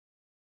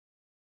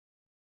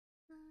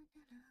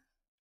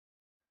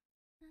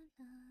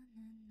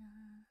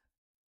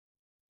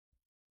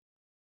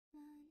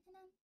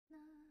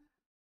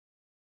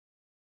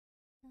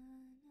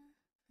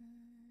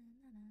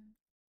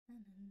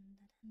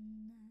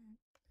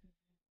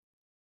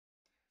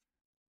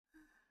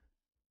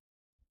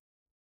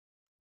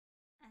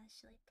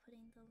Actually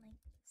putting the link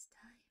this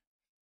time.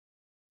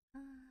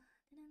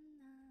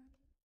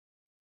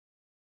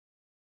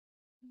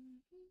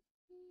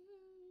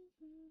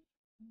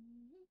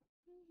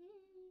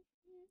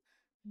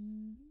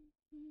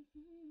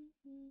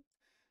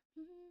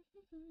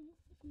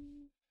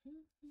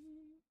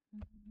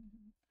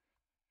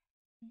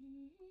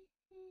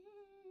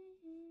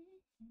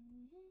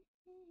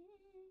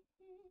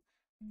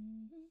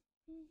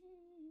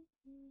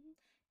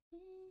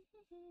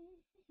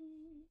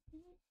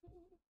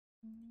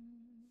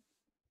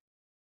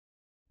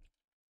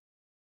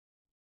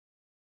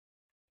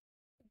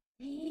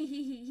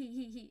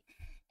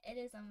 It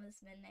is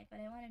almost midnight, but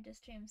I wanted to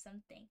stream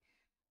something.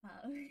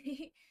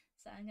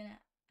 So I'm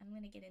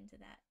gonna get into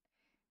that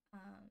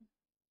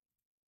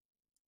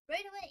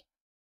right away.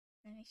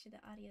 And make sure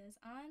the audio is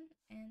on,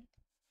 and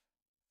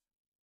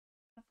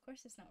of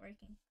course it's not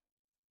working.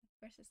 Of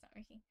course it's not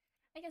working.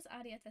 I guess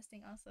audio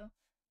testing also.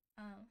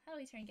 How do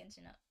we turn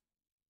Genshin up?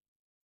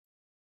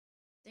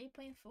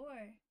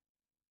 3.4.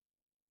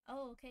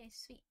 Oh, okay,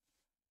 sweet.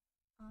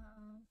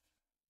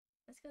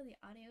 Let's go to the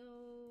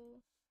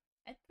audio.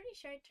 I'm pretty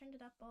sure I turned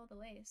it up all the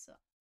way, so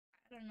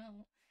I don't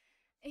know.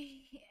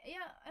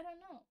 Yeah, I don't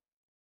know.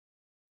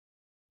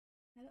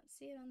 I don't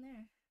see it on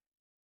there.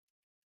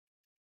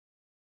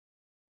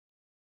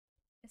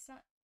 It's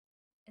not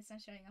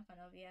showing up on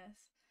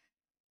OBS.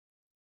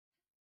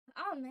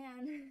 Oh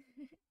man.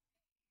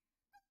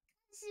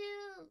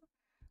 Zoo.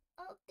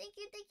 Oh, thank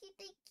you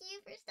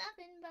for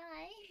stopping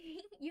by.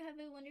 You have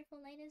a wonderful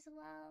night as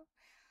well.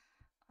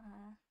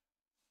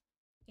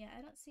 Yeah,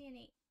 I don't see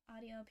any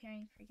audio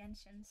appearing for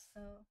Genshin,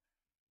 so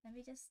let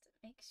me just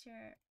make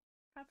sure.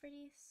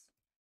 Properties.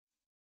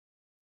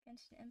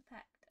 Genshin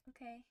Impact.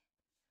 Okay.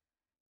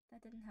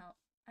 That didn't help.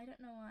 I don't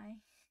know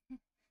why.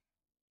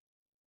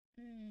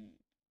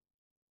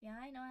 Yeah,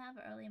 I know I have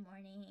early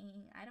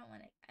morning. I don't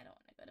wanna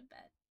go to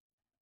bed.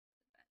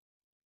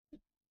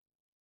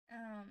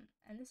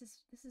 And this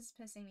is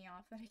pissing me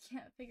off that I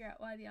can't figure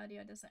out why the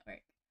audio doesn't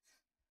work.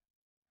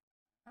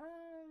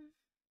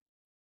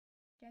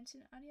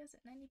 Genshin audio's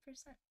at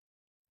 90%.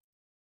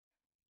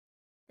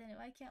 Then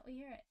why can't we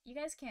hear it? You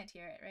guys can't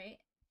hear it, right?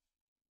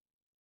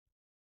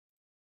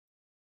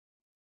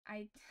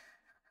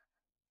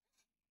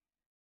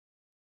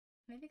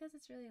 Maybe because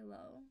it's really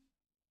low.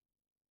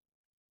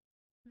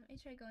 Let me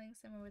try going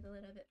somewhere with a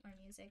little bit more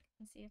music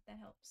and see if that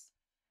helps.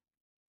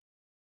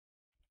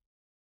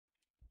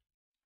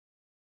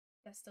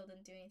 That still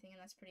didn't do anything, and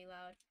that's pretty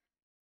loud.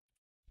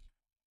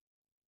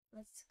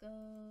 Let's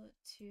go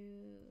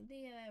to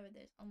Leah, where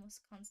there's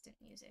almost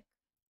constant music.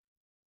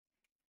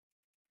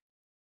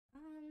 I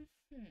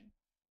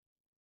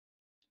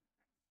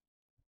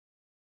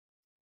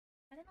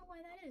don't know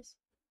why that is.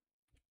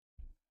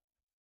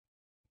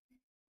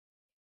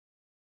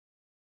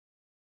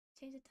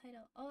 Change the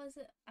title. Oh, is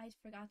it? I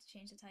forgot to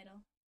change the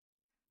title.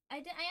 I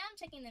am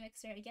checking the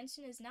mixer.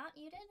 Genshin is not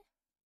muted,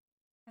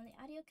 and the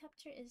audio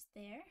capture is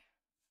there.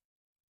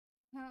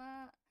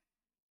 My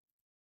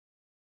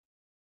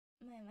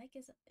mic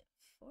is at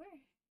 4?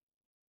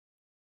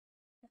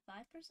 At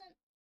 5%?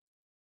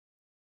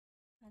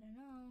 I don't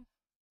know.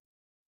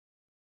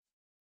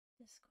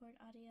 Discord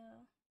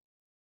audio.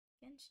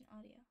 Genshin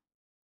audio.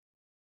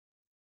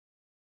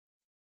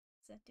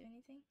 Does that do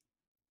anything?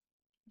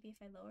 Maybe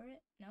if I lower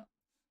it? Nope.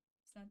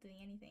 It's not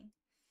doing anything.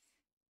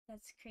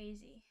 That's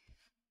crazy.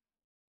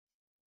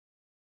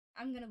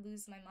 I'm gonna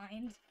lose my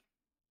mind.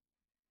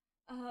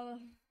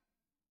 I'm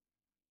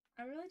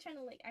really trying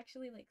to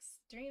actually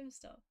stream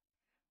stuff.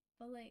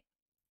 But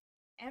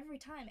every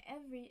time,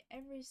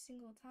 every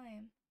single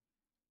time.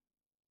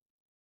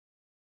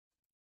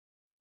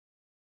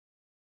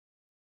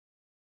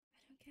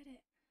 I don't get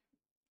it.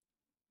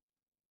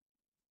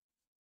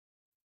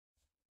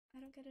 I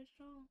don't get it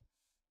at all.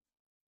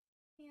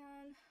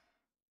 Man.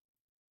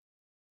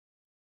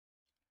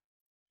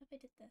 What if I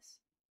did this?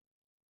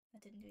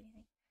 That didn't do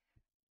anything.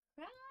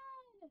 Crap!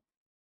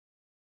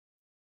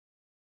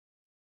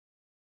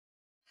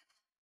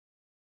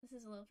 This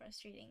is a little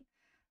frustrating.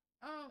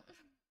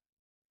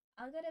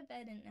 I'll go to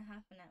bed in a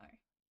half an hour.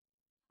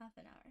 I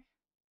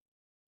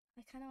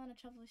kind of want to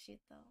troubleshoot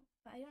though,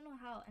 but I don't know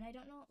how, and I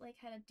don't know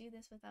how to do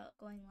this without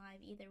going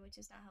live either, which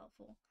is not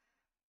helpful.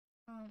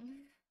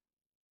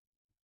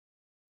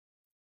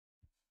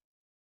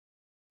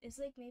 Is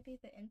maybe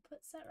the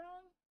input set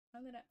wrong?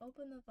 I'm gonna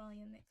open the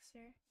volume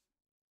mixer.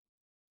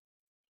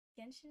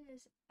 Genshin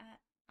is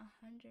at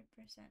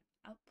 100%.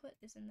 Output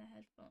is in the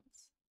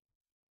headphones.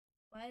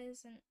 Why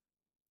isn't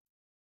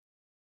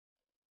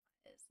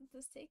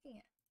this taking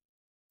it?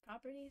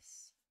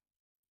 Properties.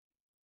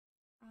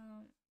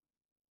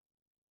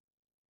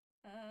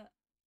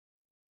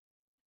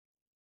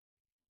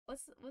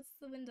 What's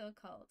the window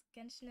called?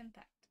 Genshin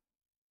Impact.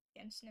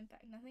 Genshin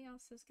Impact. Nothing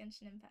else says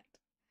Genshin Impact.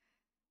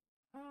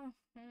 Oh,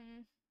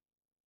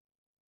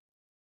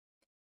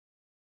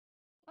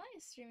 Why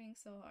is streaming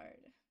so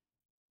hard?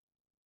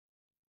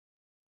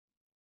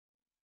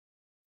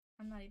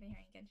 I'm not even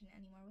hearing Genshin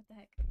anymore. What the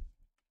heck?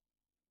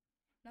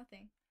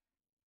 Nothing.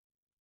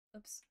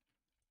 Oops.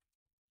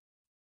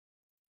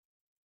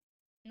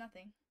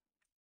 Nothing.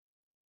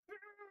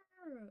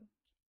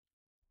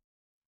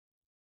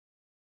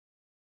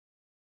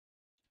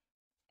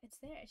 It's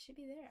there. It should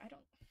be there. I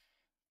don't...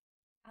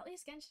 At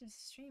least Genshin's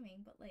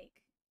streaming, but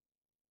like...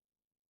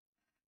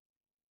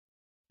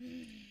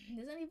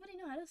 Does anybody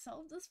know how to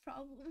solve this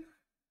problem?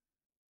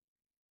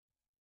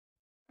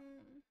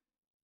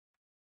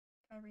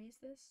 Erase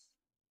this?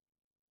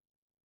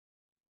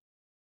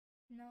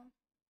 No.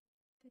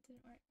 That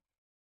didn't work.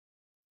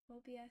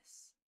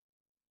 OBS.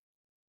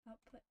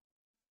 Output.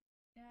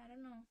 Yeah, I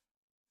don't know.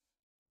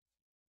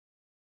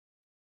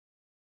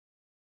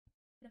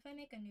 What if I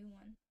make a new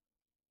one?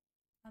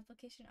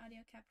 Application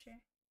audio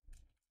capture.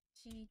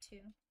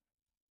 G2.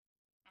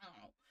 I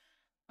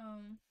don't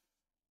know.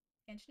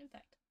 Genshin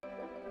Impact.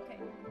 Okay.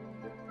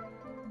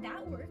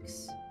 That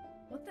works.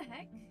 What the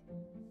heck?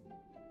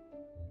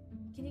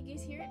 Can you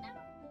guys hear it now?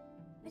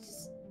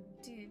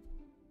 Dude.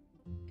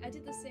 I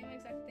did the same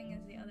exact thing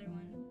as the other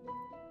one.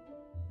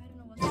 I don't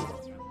know what's wrong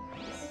with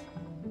this.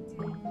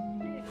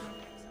 Dude, I need to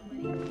contact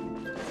somebody.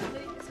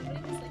 Somebody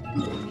was like,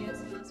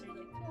 videos and us are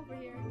like, come over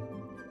here.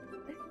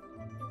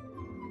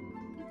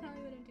 Tell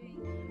me what I'm doing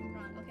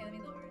wrong. Okay, let me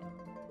lower it.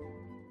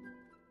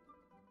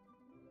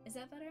 Is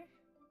that better?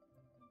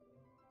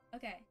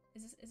 Okay,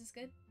 is this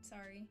good?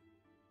 Sorry.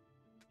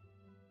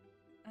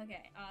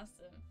 Okay,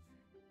 awesome.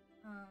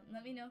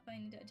 Let me know if I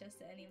need to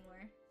adjust it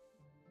anymore.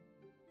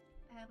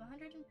 I have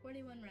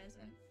 141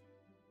 resin.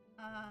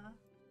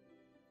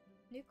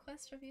 New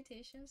quest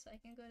reputation, so I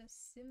can go to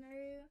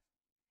Sumeru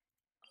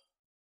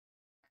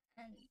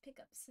and pick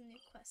up some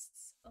new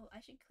quests. Oh, I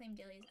should claim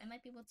dailies. I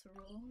might be able to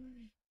roll.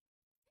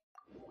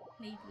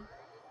 Maybe.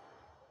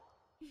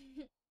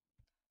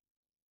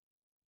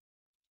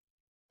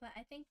 But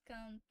I think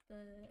the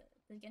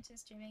Genshin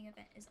streaming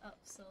event is up,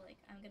 so like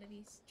I'm gonna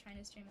be trying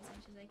to stream as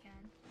much as I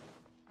can.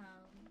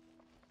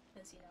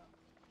 Because you know,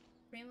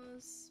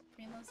 Primos,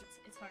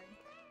 it's hard.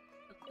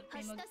 The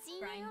Primo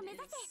grind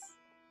is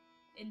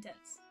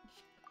intense.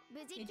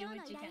 You do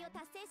what you can.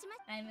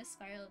 I missed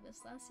Spiral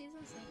this last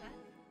season, so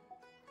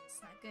it's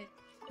not good.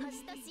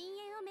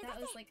 That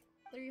was like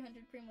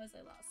 300 Primos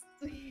I lost.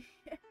 I'm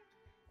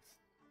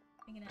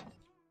gonna...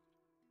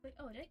 Wait,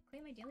 oh, did I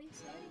claim my daily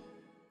already?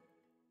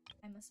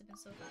 I must have been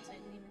so fast, I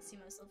didn't even see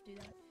myself do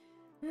that.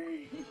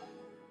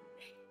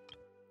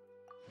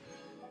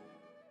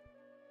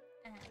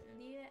 And I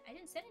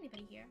didn't send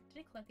anybody here.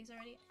 Did I collect these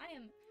already?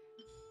 I'm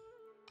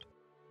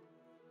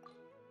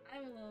a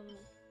little... I'm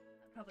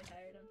probably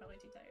tired. I'm probably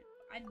too tired.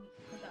 I'd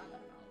put that on the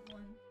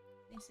wrong one.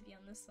 It needs to be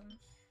on this one.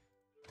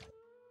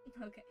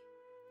 Okay.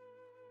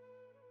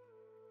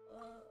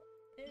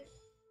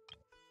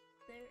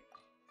 There.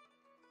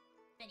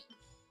 Benny.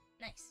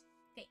 Nice.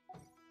 Okay.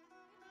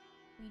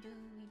 We do.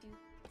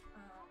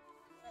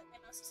 My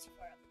mouse is too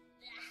far up.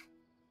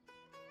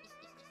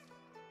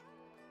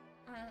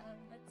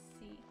 Let's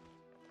see.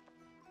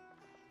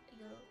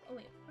 Go. Oh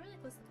wait, we're really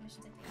close to the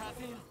commissions, I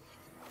think.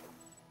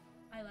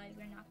 I lied,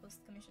 we're not close to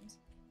the commissions.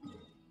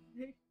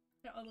 They're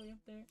all the way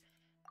up there.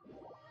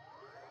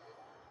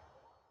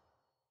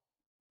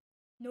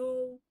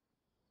 No!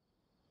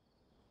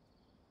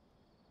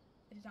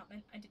 I did not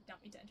mean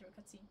to enter a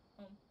cutscene.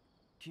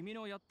 君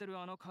のやってる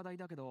あの課題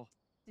だけど、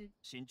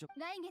進捗。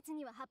来月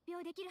には発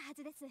表できるは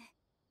ずです。は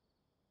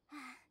あ、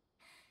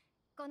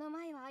この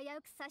前は危う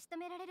く差し止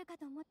められるか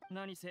と思った。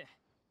何せ、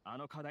あ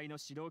の課題の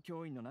指導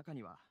教員の中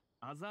には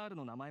アザール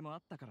の名前もあ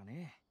ったから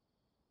ね。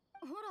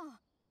ほら、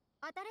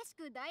新し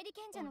く代理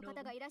賢者の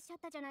方がいらっしゃっ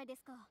たじゃないで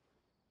すか。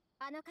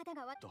あの方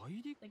が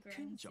代理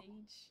賢者？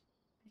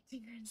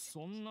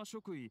そんな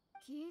職位。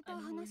聞いた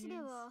話で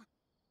は、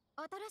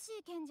新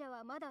しい賢者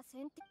はまだ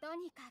選定。と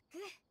にかく、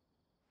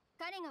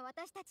彼が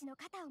私たちの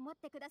肩を持っ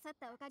てくださっ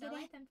たおかげで、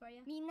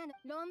みんなの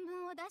論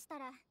文を出した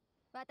ら、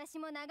私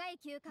も長い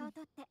休暇を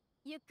取って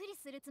ゆっくり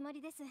するつも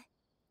りです。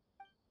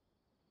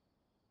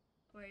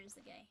Where is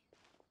the guy?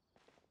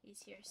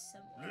 He's here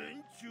somewhere.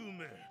 連中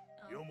め、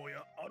よも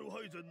やアル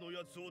ハイゼンの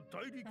やつを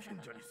代理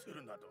賢者にす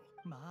るなど。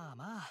まあ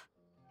まあ、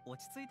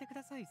落ち着いてく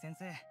ださい先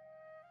生。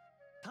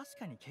確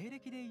かに経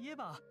歴で言え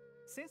ば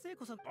先生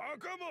こそバ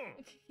カモ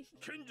ン。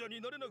賢者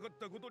になれなかっ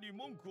たことに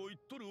文句を言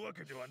っとるわ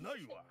けではな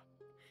いわ。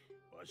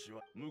わし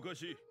は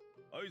昔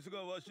あいつ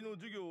がわしの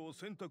授業を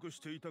選択し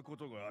ていたこ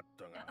とがあっ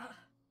たが、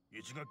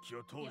一学期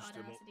を通して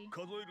も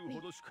数えるほ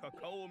どしか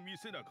顔を見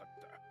せなかっ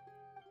た。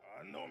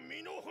あの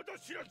身の程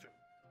知らず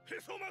へ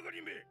そ曲が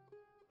りめ、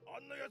あ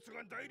んなやつ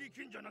が代理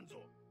賢者なん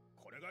ぞ。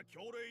これが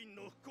教令員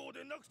の不幸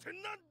でなくて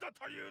なんだ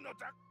というの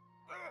だ。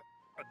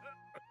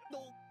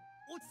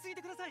落ち着い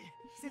てください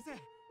先生。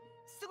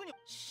すぐに。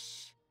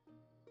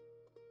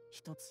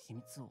一つ秘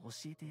密を教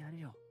えてやる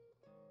よ。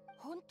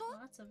本当？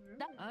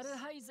アル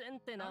ハイゼン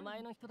って名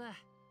前の人だ。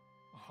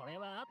俺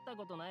は会った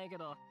ことないけ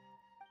ど、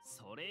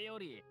それよ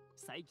り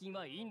最近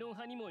はインロン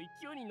派にも勢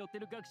いに乗って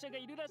る学者が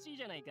いるらしい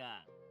じゃないか。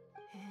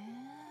へえ、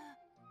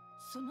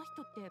その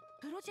人って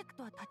プロジェク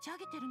トは立ち上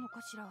げてるの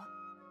かしら。ア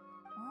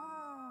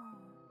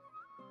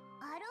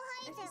ル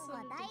ハイゼン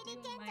が代理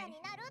賢者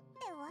になるっ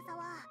て噂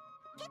は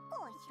結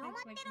構広ま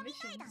ってるみ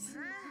たいだな。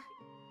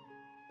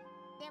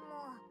で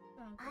も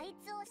あい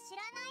つを知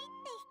らないっ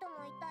て人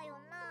もいたよ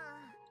な。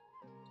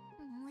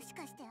もし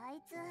かしてあ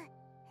いつ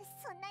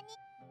そんなに。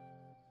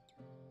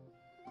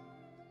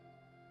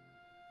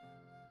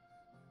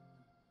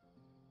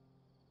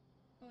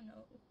Oh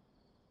no.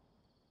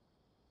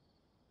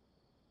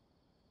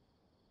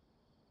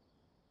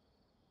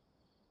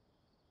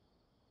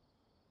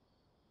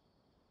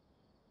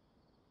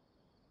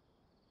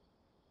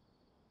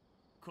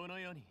 この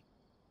世に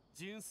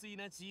純粋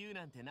な自由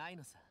なんてない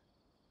のさ。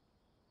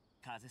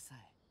風さ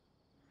え。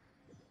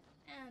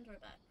And we're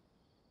back.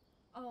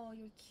 Oh,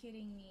 you're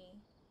kidding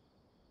me.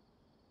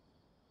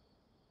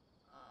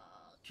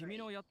 君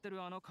のやって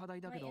るあの課題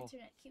だけ My ど、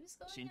 internet keeps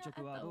going 進 out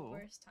捗は at the どう？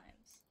 worst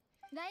times.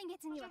 来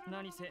月には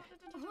何せほら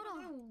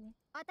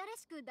新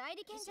しく代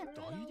理賢者代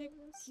理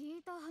聞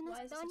いた Why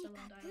話 is と this に such a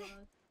か long く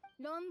dialogue?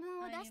 論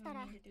文を I 出 didn't した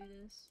ら even mean to do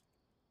this.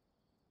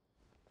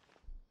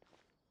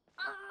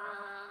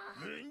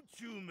 連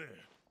中め、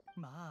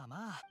まあ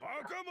まあ、バ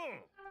カモ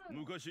ン。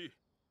昔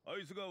あ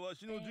いつがわ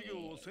しの授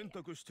業を選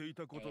択してい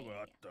たこと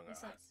があったが、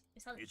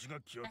 1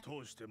学期を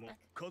通しても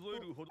数え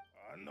るほど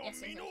あの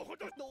身の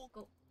程。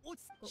落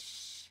ち着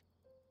し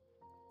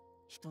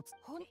一つ。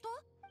本当？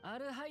ア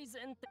ルハイ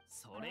ゼンって、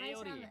それ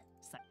より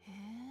さ、へえ、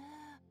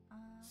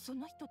そ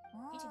の人。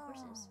Teaching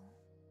courses.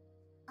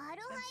 ア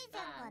ルハイ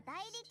ゼンが代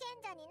理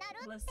賢者にな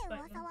るって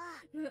噂は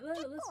結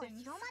構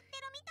広まっ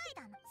てるみたい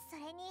だな。そ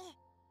れに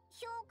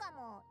評価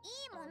もい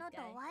いもの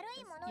と悪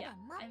いもので Yeah,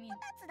 真っ I mean, 二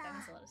つ that だ。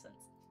 makes a lot of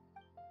sense.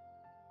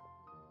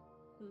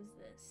 Who's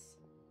this?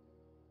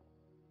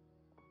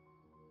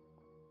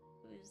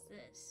 Who is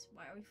this?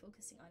 Why are we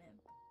focusing on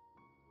him?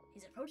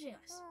 He's approaching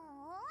us.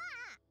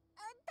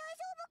 大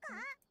丈夫か？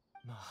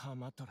マハ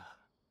マトラ。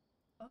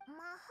マハ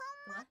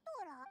マト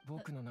ラ。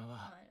僕の名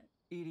は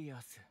イリ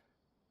アス。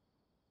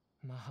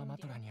マハマ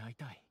トラに会い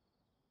たい。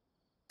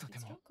とて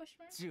も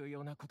重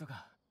要なこと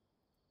が。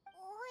おい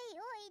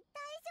おい、大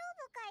丈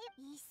夫か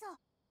よ。いっそ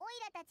オイ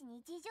ラたち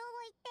に事情を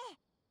言っ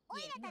て、オ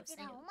イラたち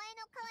がお前の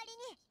代わり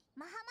に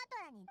マハマト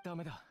ラに。ダ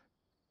メだ。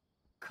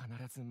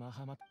必ずマ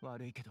ハマト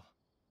悪いけど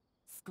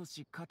少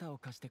し肩を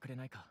貸してくれ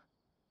ないか。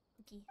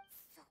Okay.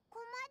 そこ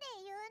ま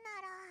で言う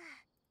なら。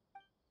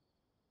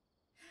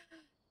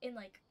 In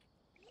like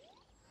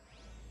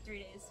 3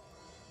 days.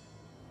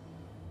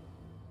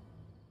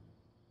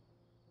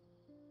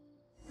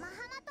 マハ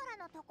マト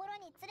ラのところ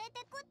に連れ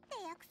てくっ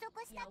て約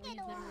束し Yeah, た we け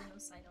ど、 literally no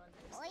sign on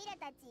this. オイラ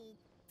たち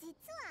実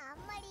はあん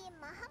まり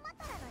マハマ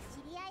トラの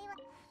知り合いは。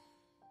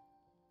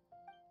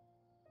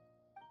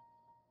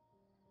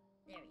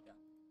 There we go.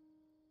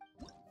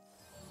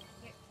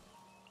 Here.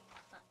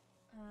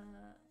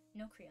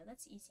 No Creo,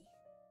 that's easy.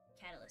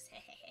 Catalyst,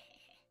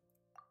 hehehehe.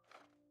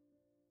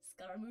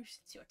 Scaramouche,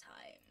 it's your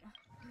time.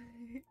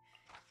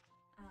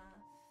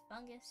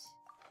 Fungus,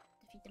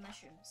 defeat the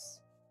mushrooms,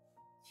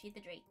 defeat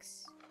the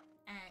drakes,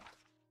 and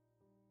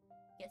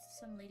get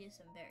some ladies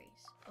some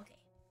berries. Okay,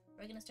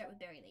 we're gonna start with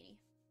Berry Lady.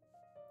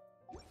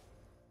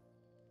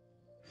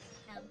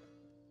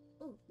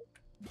 Ooh.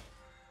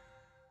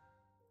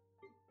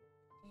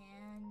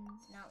 And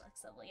not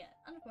Lex level yet,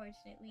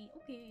 unfortunately.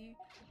 Okay,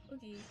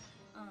 okay.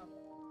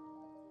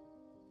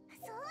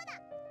 そうだ。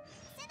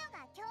セノ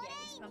が教 Yeah, 練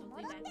he's 員に probably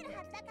戻っ back てる there.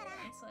 はずだから、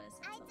 Nice one,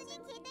 あいつに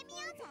聞いてみ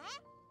ようぜ。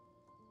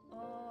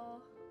Oh.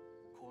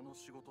 この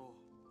仕事、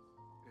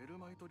エル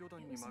マイト旅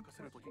団に任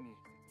せるときに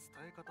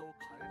伝え方を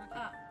変えなき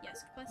ゃ。 Ah,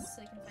 yes, quest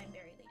so you can find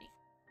Berry Lady.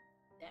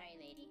 Berry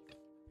Lady.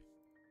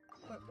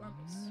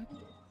 Wormholes.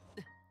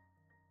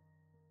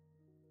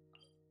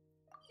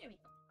 There we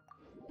go.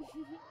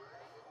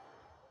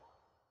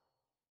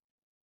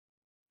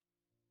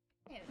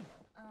 There we go.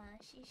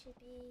 She should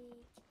be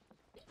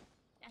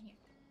down here.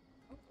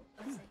 Oh,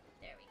 let's see.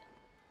 There we go.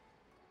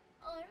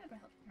 Oh, I remember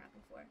helping her out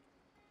before.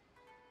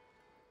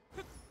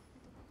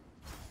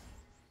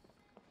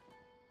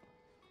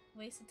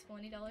 Wasted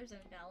 $20 on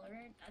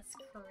Valorant? That's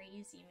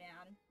crazy,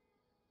 man.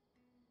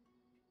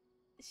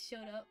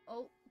 Showed up.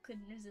 Oh,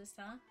 couldn't resist,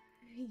 huh?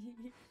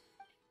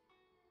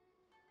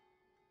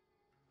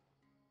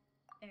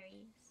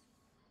 Berries.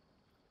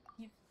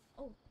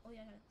 Oh,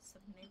 yeah, I gotta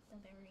submit the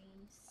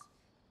berries.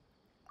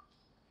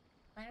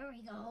 There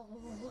we go.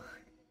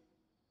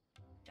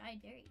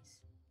 Dried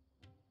berries.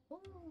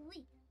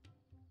 Holy.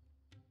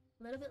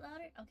 A little bit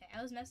louder? Okay,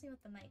 I was messing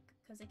with the mic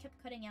because it kept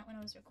cutting out when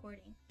I was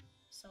recording.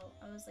 So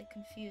I was like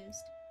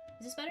confused.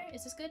 Is this better?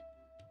 Is this good?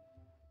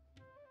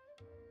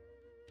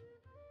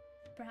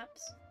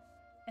 Perhaps?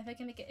 If I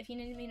can make it, if you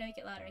need me to make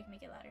it louder, I can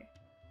make it louder.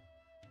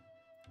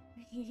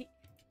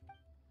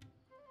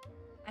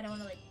 I don't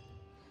want to like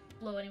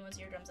blow anyone's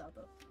eardrums out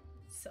though.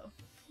 So.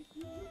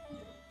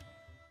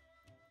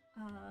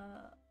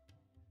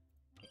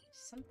 There's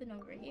something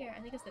over here.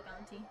 I think it's the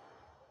bounty.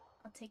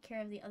 I'll take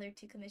care of the other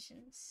 2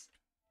 commissions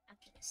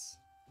after this.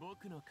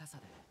 僕の傘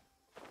で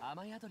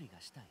雨宿りが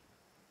した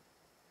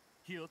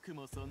い。よく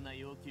もそんな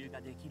要求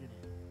ができるね。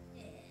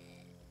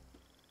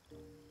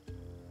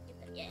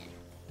Yeah.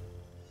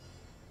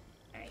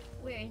 Alright,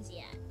 where is he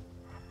at?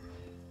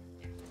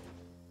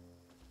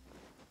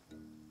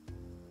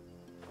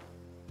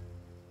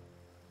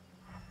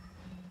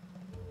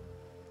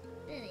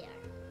 There they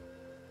are.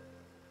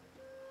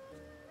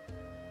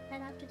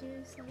 I'd have to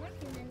do some work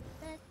and then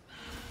that.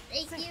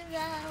 Thank you,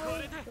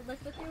 though! Good luck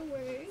with your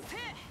work.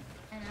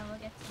 And I will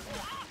get to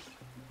that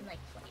in like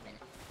 20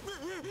 minutes.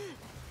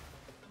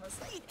 Most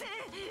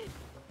likely.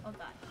 Oh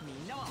god.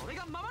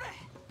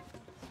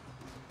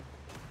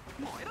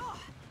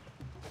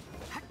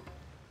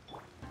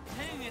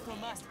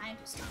 It's time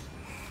to stop.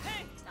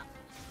 Stop.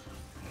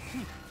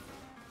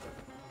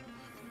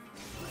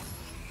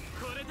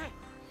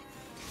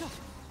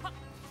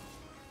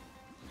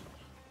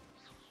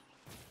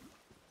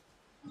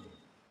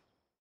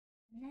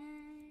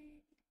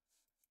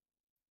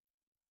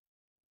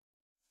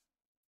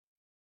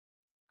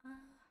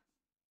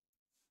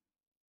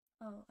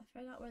 Oh, I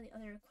forgot where the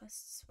other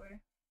requests were.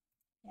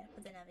 Yeah,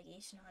 put the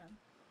navigation on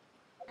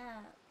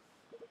them.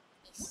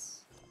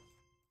 Yes.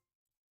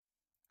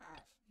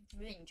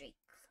 Ruin Drake.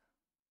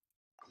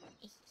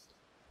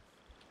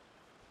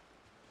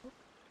 Oh,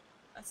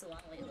 that's a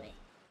long way away.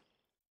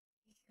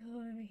 Go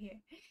over here.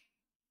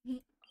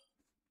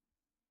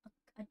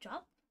 A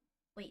drop?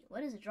 Wait,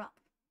 what is a drop?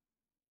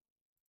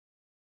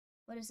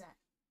 What is that?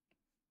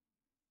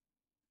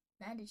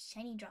 That is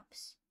shiny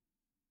drops.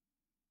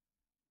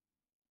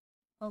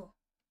 Oh.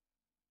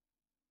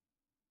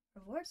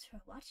 Rewards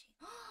for watching.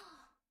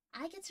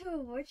 I get to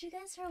reward you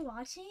guys for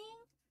watching?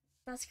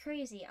 That's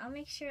crazy. I'll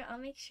make sure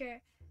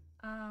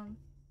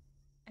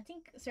I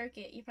think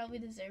Circuit, you probably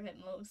deserve it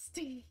most.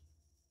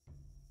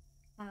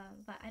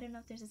 But I don't know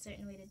if there's a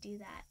certain way to do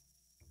that.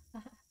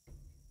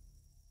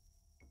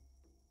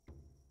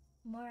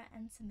 More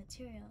and some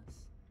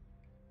materials.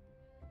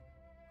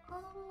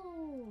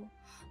 Oh,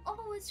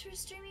 it's for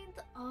streaming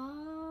the.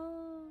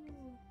 Oh,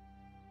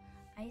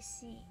 I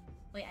see.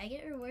 Wait, I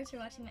get rewards for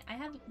watching my. I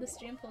have the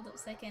stream pulled up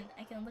so I can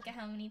look at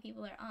how many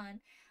people are on.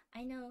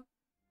 I know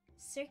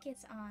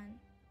Circuit's on,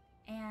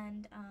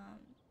 and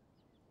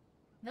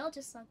Vel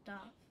just logged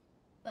off,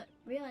 but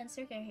Rio and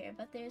Circuit are here.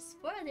 But there's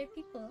 4 other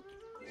people.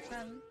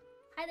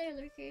 Hi there,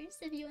 lurkers.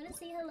 If you want to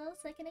say hello,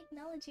 so I can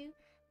acknowledge you,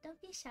 don't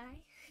be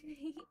shy.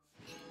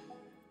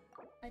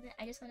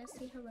 I just want to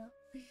say hello.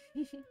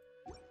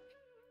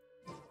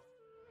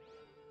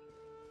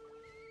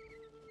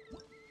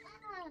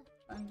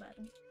 Fun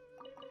button.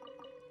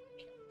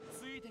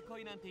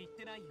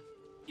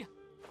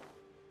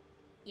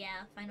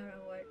 Yeah, final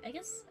reward. I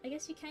guess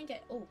you can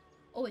get.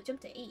 Oh, it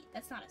jumped to 8.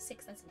 That's not a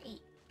 6. That's an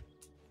 8.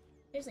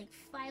 There's like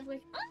 5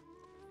 like.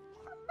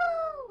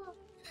 Oh!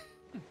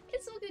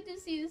 It's so good to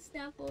see you,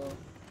 Snapple.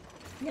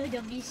 No,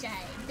 don't be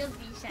shy. Don't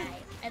be shy.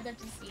 I'd love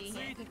to see you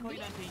here.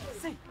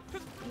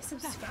 You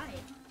subscribe.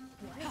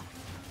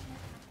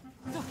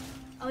 What?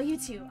 Oh, you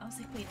too. I was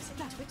like, wait a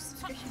second. Twitch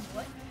subscription?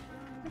 What?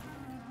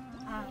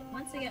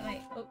 Once I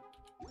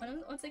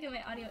get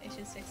my audio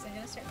issues fixed, I'm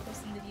gonna start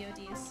posting the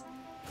VODs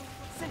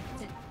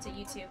to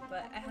YouTube.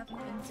 But I haven't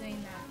been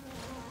doing that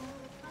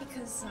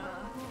because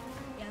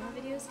yeah, the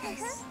videos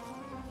is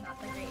not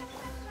that great.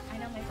 I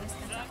know my voice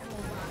cuts out a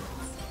whole lot.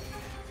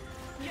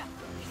 Yeah.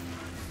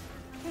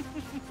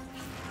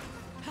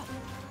 I'm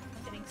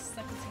getting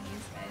stuck between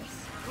these guys.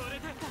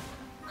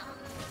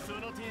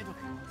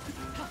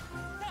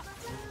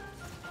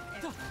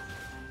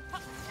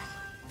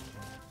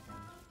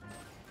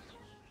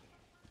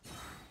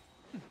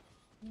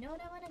 You know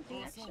what I want to do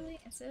actually?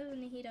 Instead of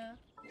Nihida,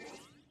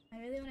 I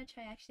really want to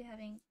try actually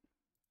having.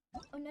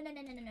 Oh no!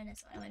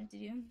 That's what I wanted to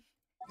do.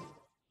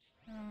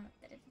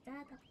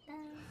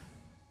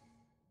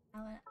 I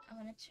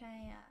want to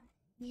try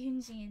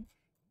Yunjin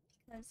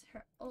because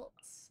her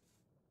ults.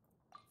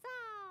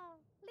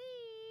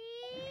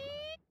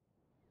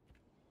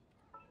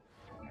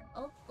 Her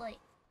ult like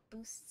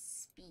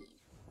boosts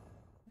speed.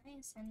 Can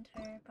I send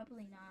her?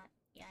 Probably not.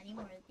 Yeah, I need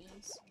more of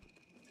these.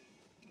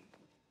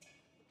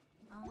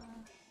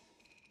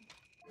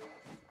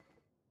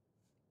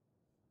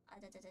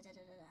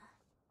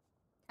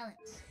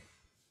 Talents.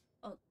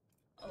 Oh,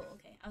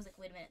 okay. I was like,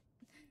 wait a minute.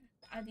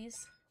 Are these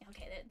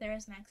okay? They're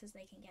as max as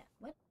they can get.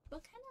 What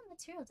kind of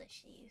material does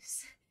she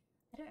use?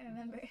 I don't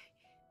remember.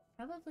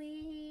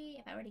 Probably,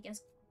 if I were to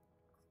guess,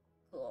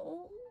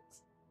 gold?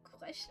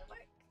 Question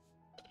mark?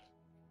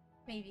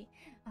 Maybe.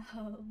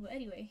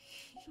 Anyway.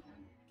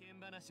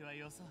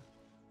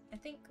 I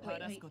think. Wait.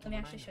 Let me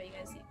actually show you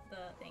guys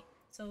the thing.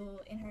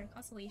 So in her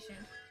constellation,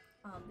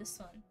 this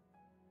one,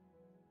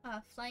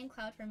 flying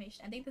cloud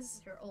formation. I think this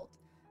is her ult.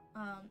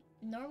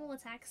 Normal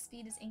attack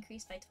speed is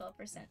increased by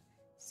 12%.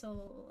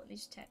 So let me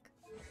just check.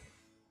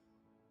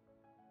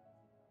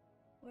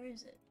 Where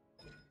is it?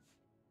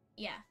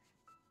 Yeah.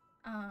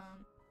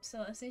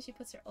 So as soon as she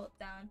puts her ult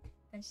down,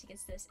 then she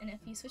gets this. And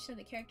if you switch to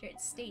the character, it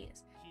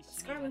stays.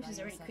 Scar moves is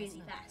already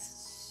crazy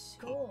fast.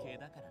 So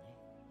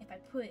if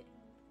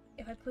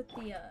if I put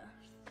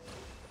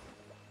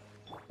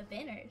the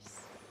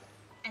banners,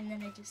 and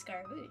then I do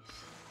Scaramouche,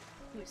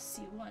 who is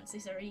C1, so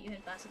he's already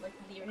even faster like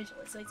from the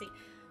original. So it's like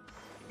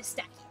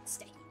stack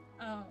it.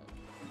 Oh,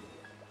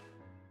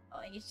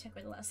 I need to check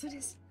where the last one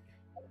is.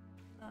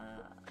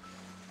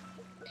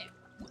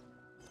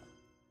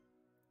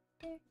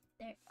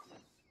 There.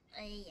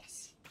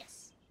 Yes.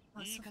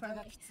 Oh, so far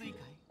away.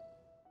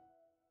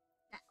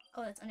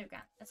 Oh, that's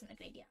underground. That's not a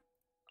good idea.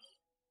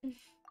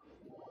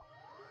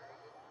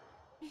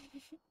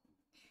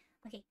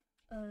 Okay.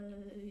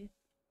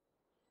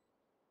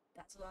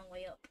 That's a long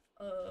way up.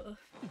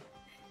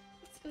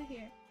 Let's go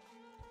here.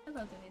 I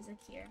love the music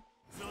here.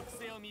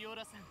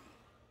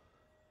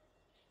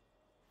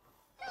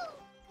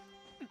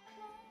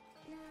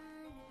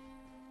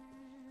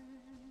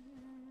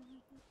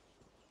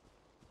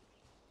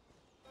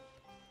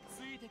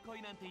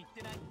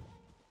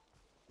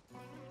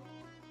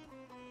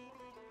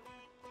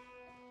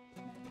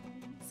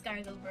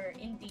 Slumber,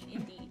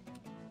 indeed.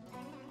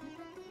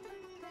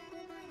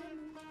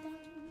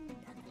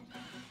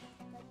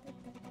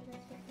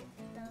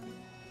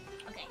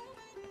 Okay.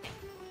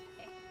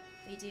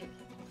 We do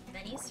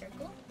Benny's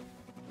circle.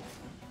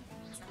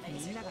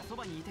 Somebody's circle.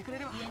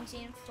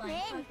 Yunjin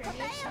flying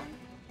confirmation.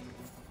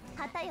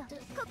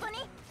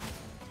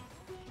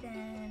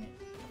 Then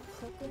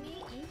Kokumi.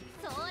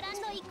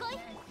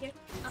 Here.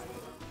 Up.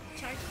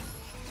 Charge.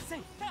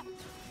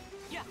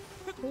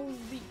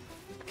 Holy.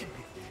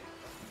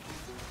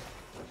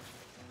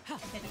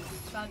 Okay,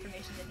 cloud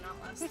formation did not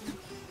last.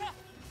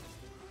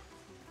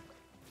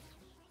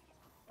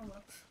 Oh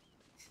well.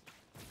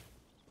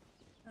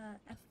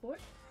 F4.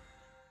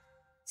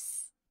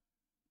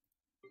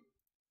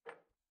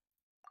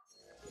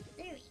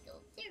 There we go.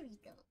 Here we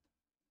go.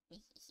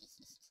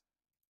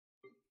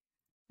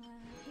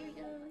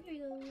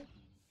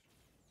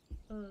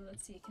 Oh,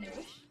 let's see. Can I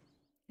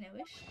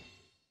wish?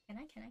 Can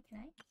I?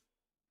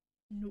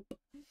 Nope.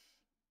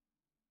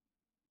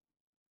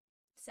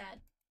 Sad.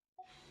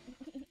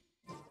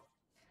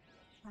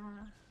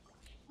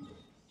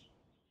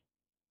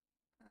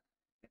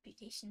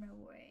 Reputation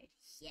reward.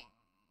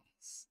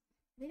 Yes.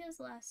 I think that was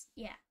the last.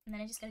 Yeah, and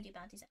then I just gotta do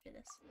bounties after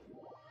this.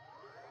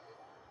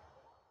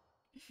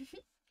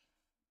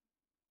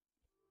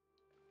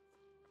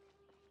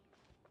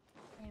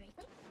 There we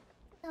go.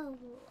 Oh.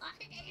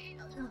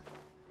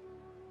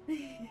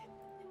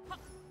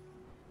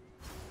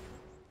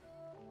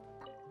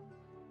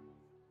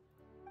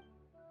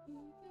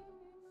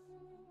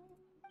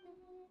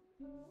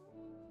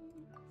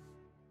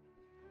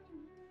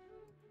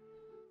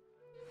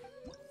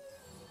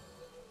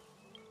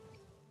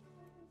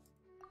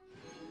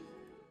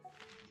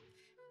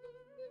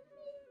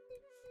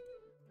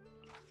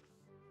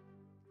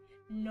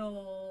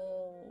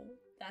 No,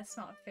 that's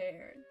not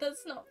fair.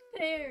 That's not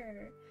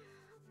fair.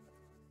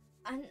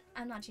 I'm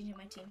not changing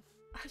my team.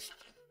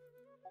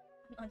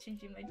 I'm not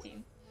changing my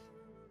team.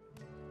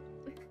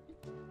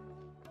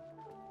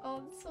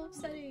 Oh, it's so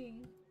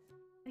upsetting.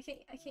 I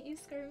can't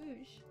use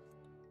Scaramouche.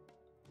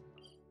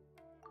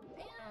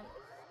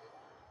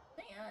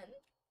 Man.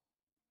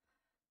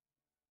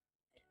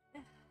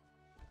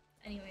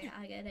 Anyway,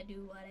 I gotta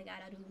do what I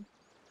gotta do.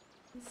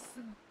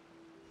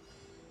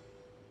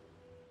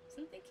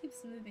 Something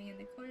keeps moving in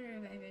the corner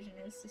of my vision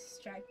and it's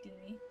distracting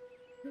me.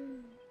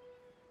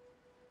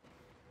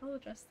 I'll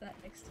address that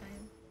next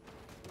time.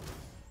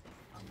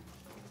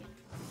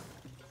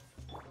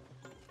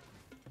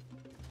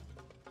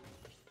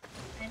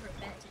 I never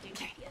meant to do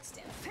DPS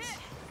damage.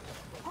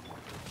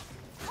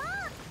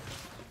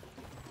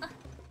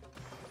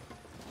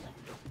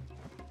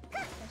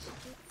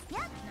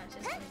 Not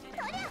just gonna do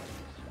damage.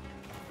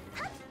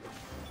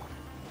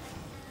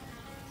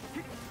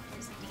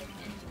 Just need to get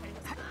the energy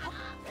particles.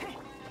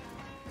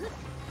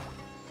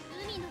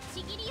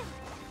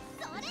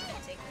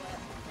 Take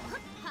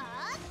what?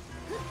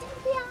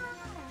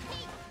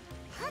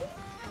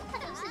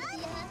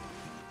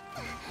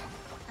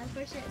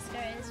 Unfortunate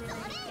Scar is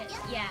really good.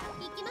 Yeah.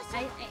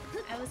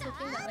 I was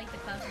hoping that like the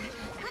cloud formation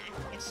would kind of act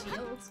like a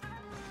shield.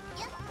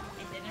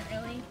 It didn't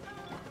really.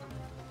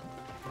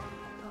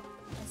 Oh,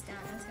 that's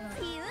down. I was gonna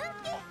like.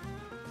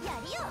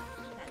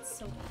 That's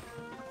so weak.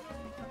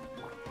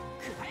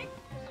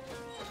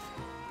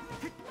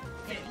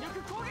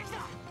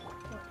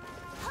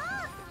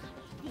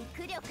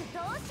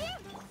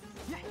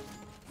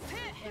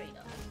 There we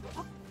go.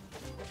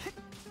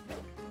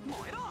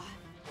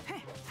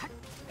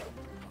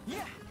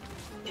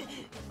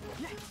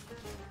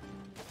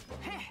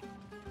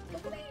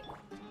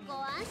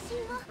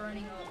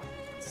 Burning all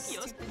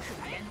stupid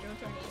Andro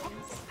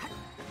tornadoes.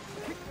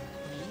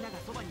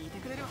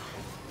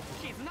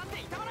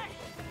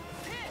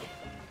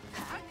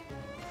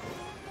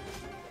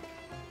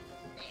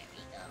 There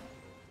we go.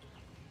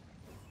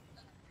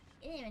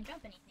 It didn't even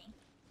drop anything.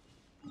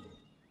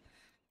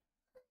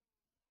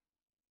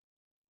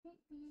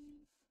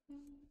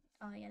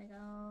 Oh, I gotta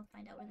go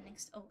find out where the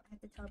next. Oh, I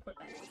have to teleport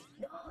back.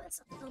 No, that's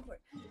not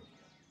teleport.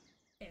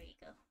 There you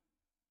go.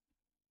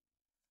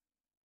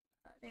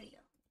 There you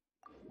go.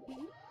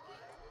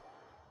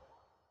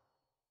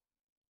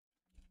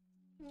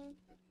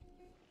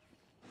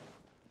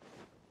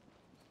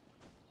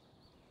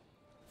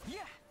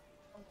 Yeah.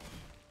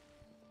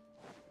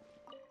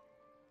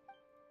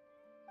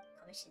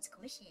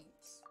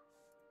 Commissions.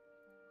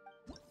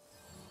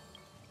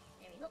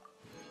 There we go.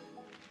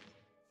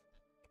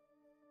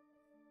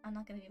 I'm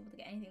not gonna be able to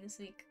get anything this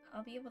week.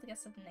 I'll be able to get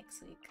something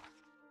next week.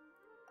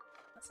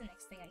 What's the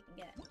next thing I can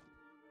get?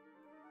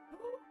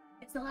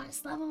 It's the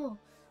last level!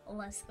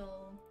 Let's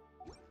go.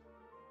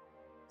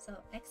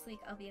 So next week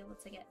I'll be able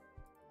to get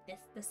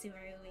the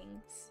Sumeru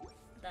wings.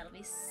 That'll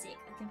be sick.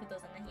 I can put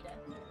those on the Hida.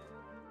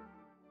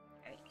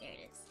 Alright, there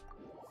it is.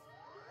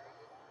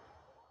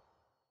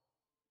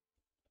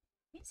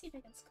 Let me see if I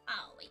can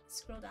oh wait,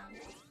 scroll down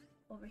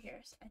over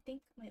here. So I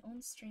think my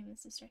own stream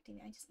is distracting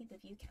me. I just need the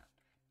view count.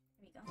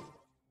 There we go.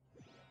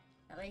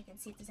 That way I can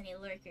see if there's any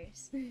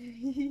lurkers.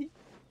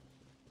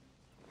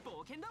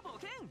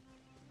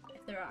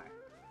 If there are.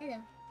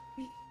 Hello.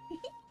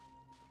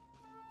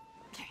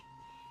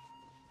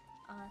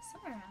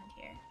 Somewhere around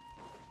here.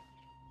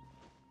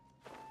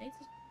 Maybe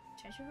it's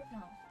a treasure?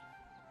 No.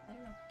 I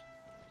don't know.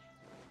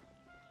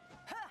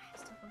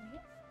 Stuff over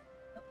here?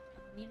 Nope,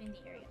 I'm leaving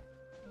the area.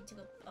 I need to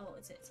go. Oh,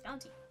 it's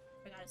bounty.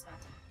 Forgot it's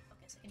bounty.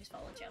 Okay, so I can just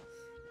follow the trail.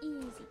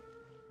 Easy.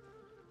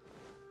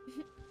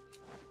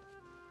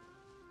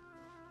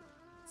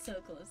 So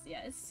close,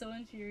 yeah, it's so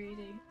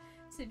infuriating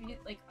to be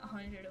like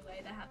 100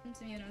 away. That happened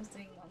to me when I was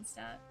doing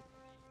Mondstadt.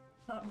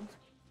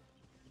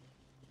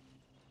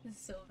 This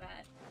is so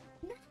bad.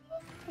 No!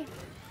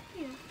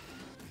 Yeah.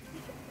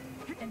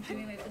 And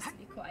doing my best to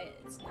be quiet,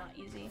 it's not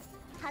easy.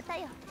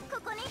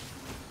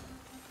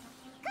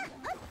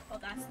 Oh,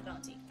 that's the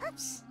bounty.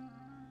 Oops.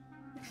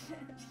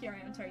 Here I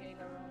am targeting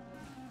the wrong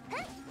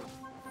one.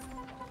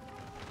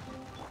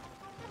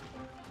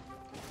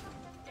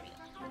 There we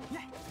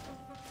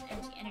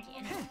go.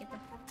 Energy, get the...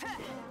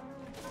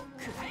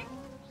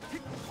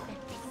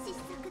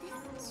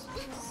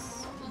 Yes.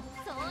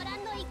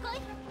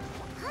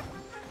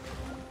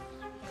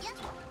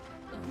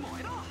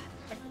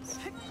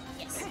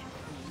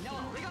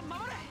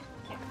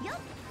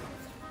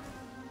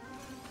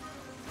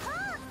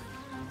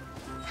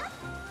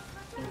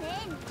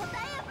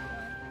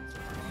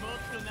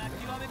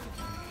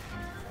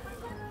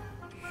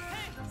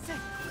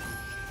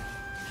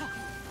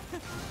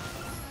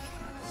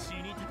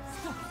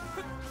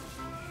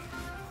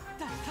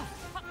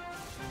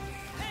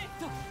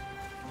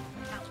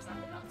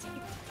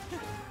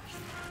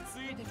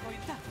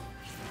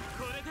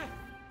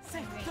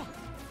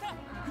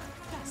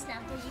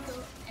 Snap where you go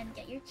and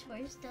get your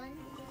chores done.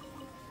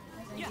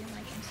 As I do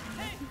my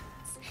Genshin.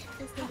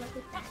 Just good luck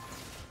with that.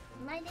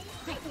 My day,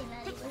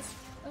 Maddie,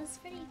 was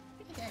pretty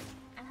good.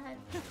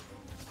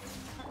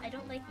 I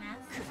don't like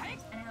math, and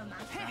I have a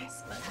math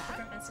class, but the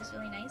professor's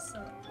really nice, so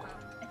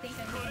I think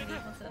I'm gonna be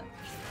able to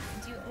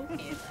do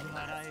okay with that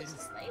class, which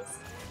is nice.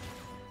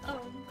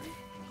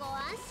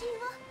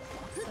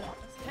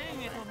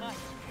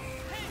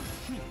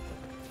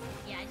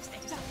 Yeah, I just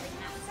don't like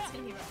math. It's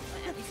gonna be rough,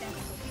 but at least I have a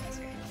whole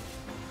professor.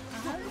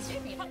 How was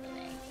your day, by the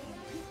way?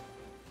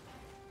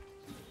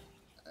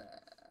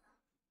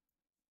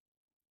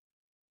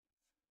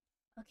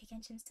 Okay,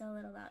 Genshin's still a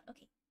little loud.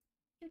 Okay.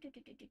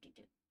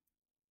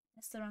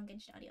 That's the wrong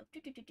Genshin audio.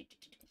 If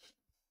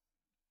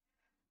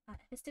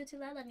it's still too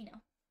loud, let me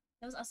know.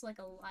 There was also like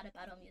a lot of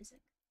battle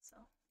music,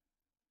 so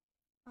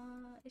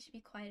it should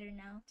be quieter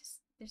now.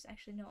 Just there's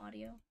actually no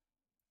audio.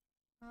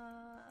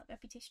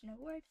 Reputation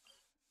award.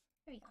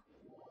 There we go.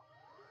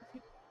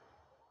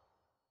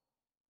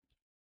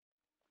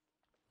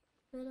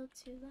 A little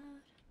too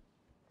loud.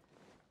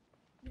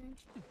 And then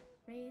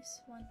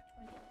raise one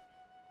or the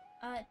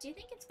other. Do you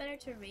think it's better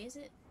to raise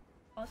it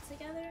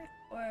altogether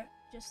or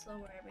just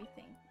lower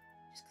everything?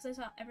 Just because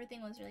I saw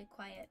everything was really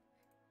quiet.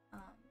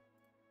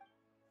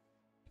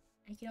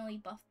 You can only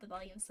buff the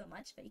volume so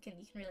much, but you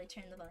can really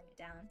turn the volume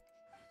down.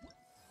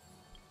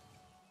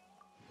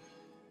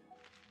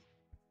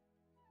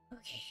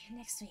 Okay,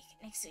 next week.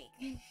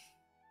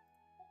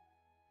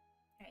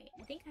 Alright,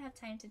 I think I have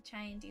time to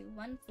try and do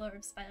one floor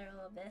of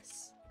Spiral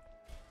Abyss.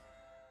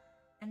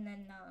 And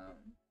then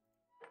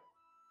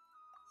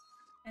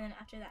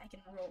after that I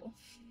can roll.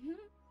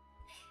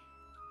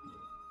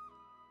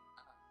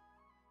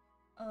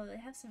 Oh, they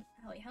have some.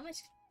 Oh wait, how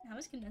much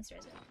condenser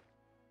is it?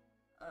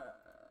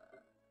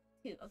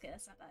 2. Okay,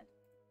 that's not bad.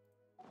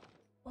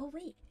 Oh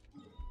wait,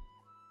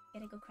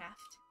 gotta go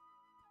craft.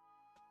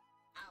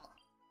 Ow,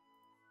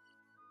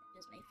 that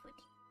was my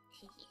foot.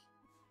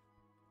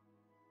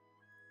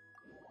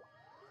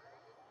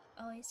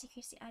 Always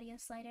decrease the audio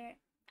slider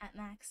at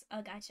max.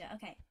 Oh, gotcha.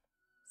 Okay,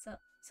 so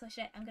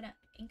I'm gonna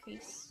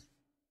increase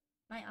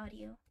my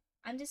audio.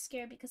 I'm just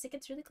scared because it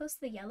gets really close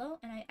to the yellow,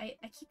 and I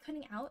keep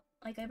cutting out.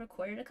 Like, I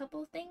recorded a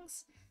couple of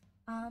things,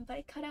 but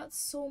I cut out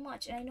so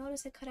much, and I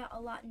noticed I cut out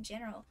a lot in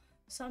general.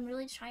 So I'm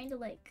really trying to,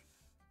 like,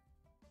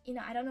 you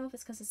know, I don't know if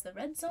it's because it's the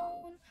red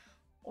zone,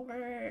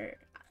 or,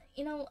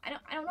 you know, I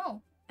don't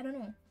know.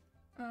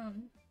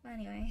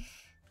 Anyway.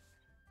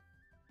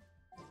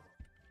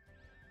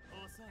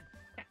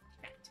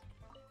 Correct.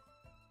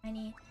 I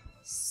need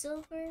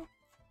silver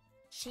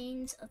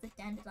Chains of the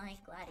Dandelion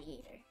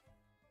Gladiator.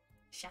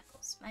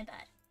 Shackles, my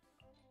bad.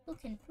 Who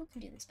can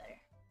do this better?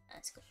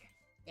 Let's go here.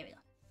 There we go.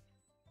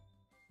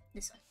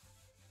 This one.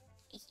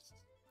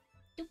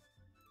 Doop.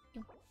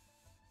 Doop.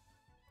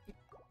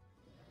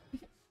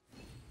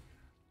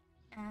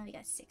 We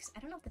got 6. I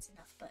don't know if that's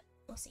enough, but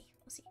we'll see.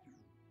 We'll see.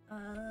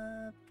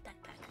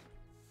 Backpack.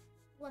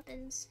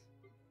 Weapons.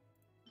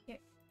 Here.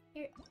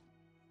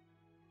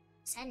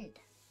 Send.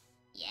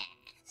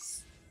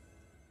 Yes.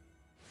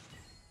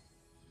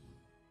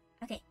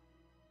 Okay.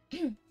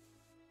 There.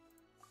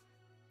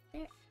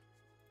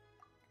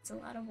 That's a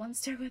lot of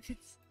 1-star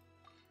weapons.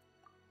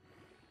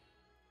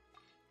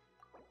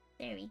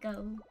 There we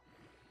go.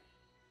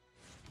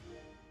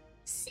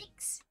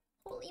 6.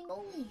 Holy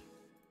moly.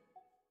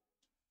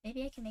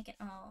 Maybe I can make it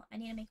all. I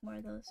need to make more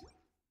of those.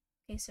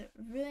 Okay, so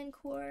ruin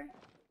core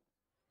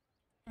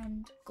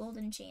and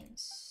golden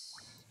chains.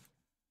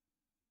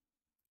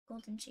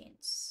 Golden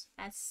chains.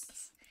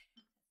 That's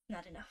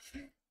not enough.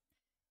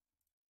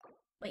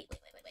 Wait.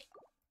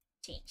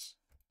 Change.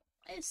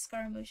 I have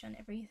Scaramouche on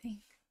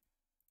everything.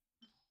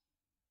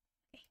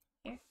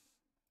 Okay,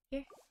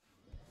 here.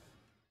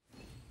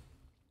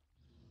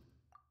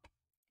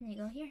 And you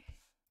go here.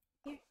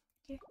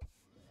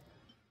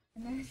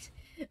 And then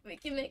we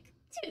can make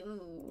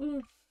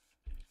 2.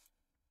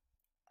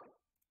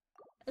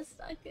 That's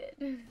not good.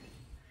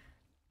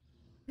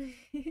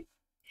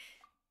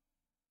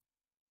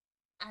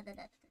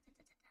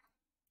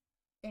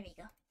 There we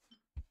go.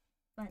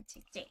 1,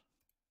 2, 3.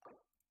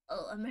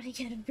 Oh, I'm running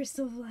out of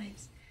crystal of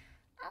lives.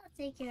 I'll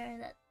take care of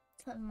that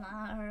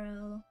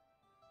tomorrow.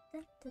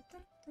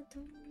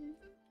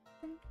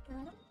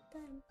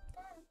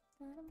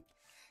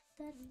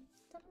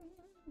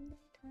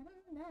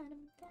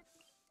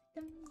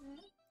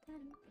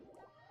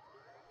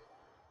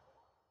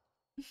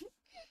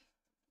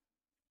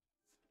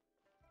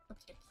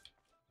 Okay.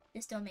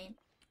 This domain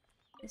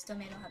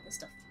will have the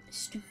stuff.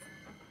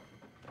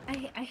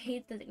 I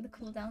hate that the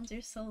cooldowns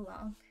are so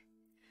long.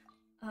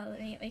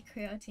 Let me get my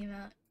Creo team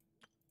out.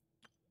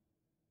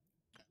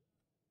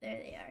 There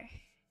they are.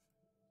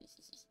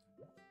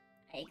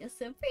 I go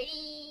so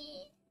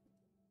pretty.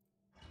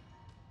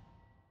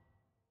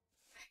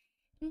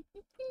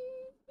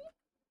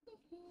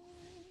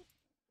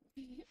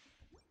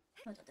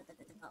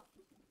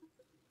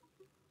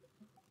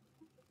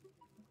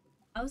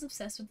 I was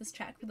obsessed with this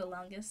track for the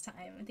longest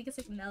time. I think it's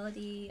like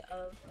Melody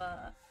of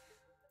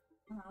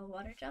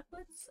Water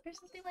Droplets or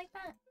something like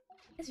that.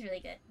 It's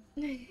really good.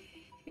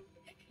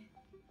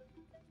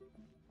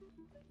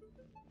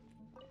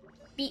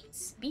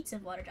 Beats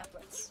of Water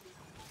Droplets.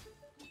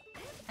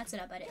 That's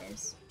what I bet it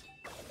is.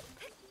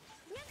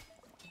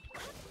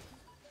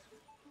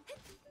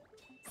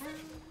 I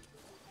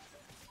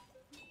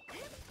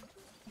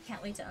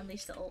can't wait to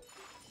unleash the ult.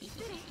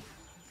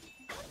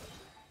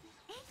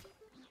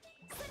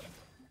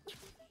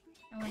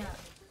 I wanna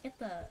get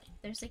the...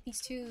 There's like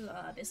these 2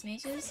 Abyss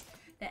Mages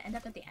that end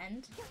up at the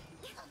end.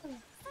 Oh,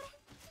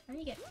 let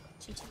me get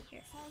Chi-Chi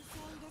here.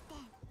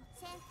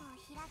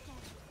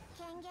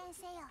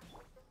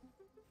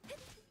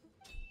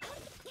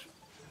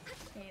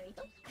 There we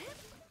go.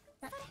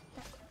 That.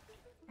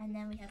 And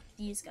then we have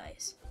these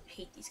guys. I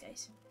hate these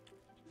guys.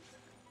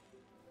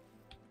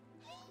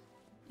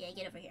 Yeah,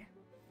 get over here.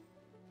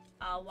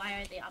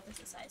 Why are they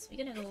opposite sides? We're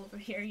gonna go over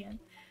here again.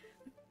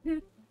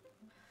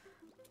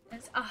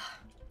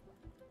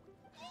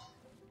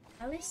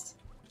 At least,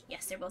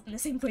 yes, they're both in the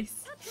same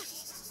place.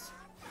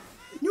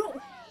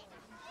 No.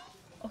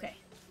 Okay.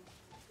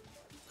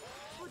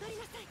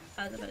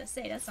 I was about to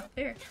say that's not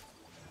fair.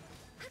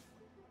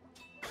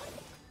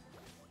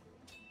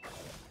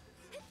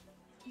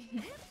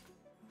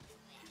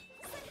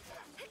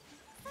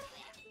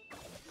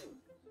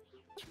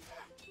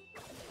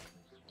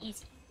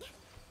 Easy.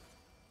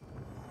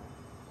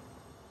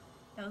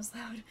 That was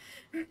loud.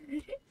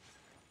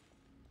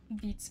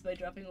 Beats by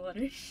dropping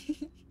water.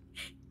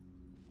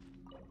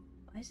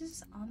 Why is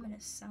this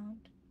ominous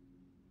sound?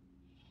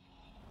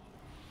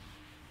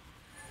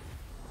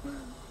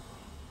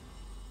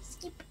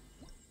 Skip.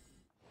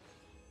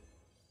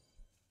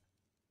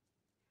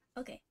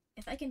 Okay,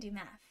 if I can do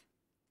math,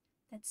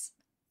 that's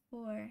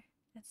 4.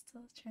 That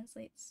still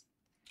translates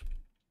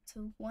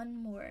to 1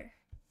 more.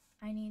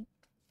 I need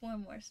 4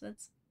 more, so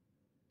that's...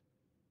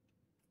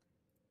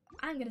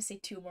 I'm gonna say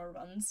 2 more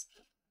runs.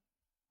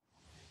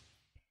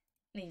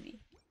 Maybe.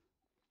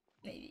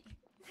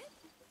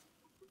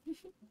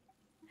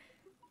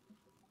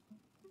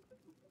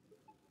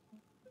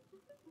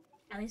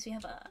 At least we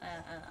have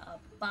a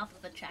bop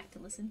of a track to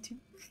listen to.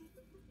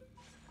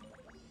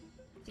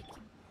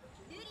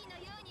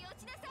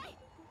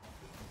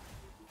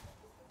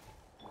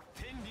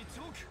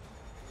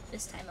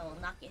 This time I will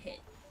not get hit.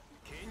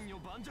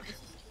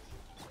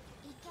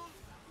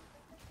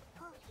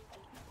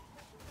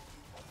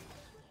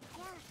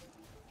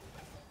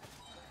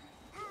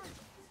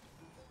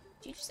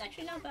 She's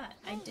actually not bad.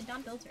 I did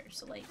not build her,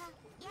 so like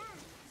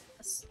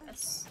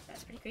that's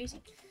pretty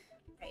crazy.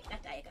 Right,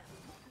 back to Ayaka.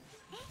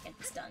 Get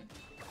this done.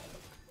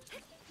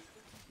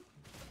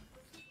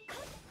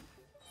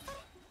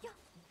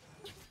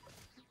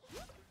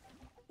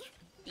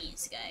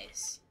 these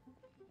guys.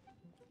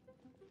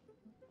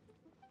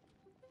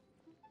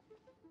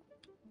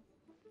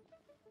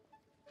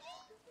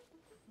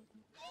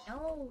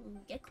 No,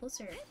 get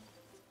closer.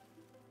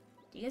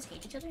 Do you guys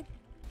hate each other?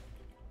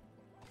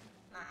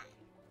 Nah.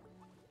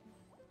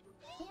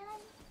 Man.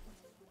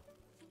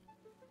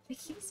 They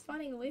keep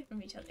spawning away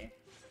from each other.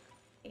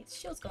 Okay,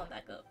 shield's going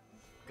back up.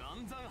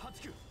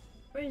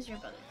 Where is your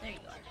brother? There you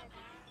are.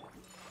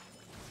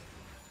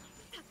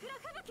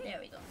 There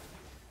we go.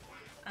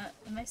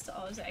 Am I still?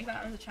 Oh, I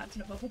got really trapped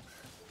in a bubble.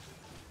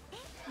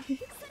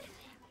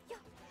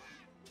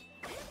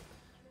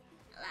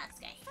 Last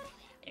guy.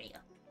 There you go.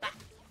 Bah.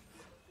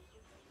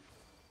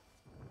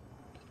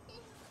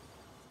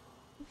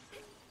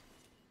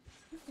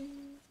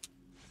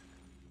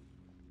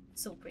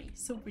 So pretty,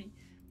 so pretty.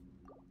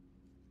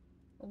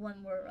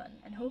 One more run,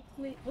 and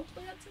hopefully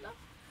that's enough.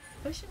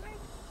 Question mark?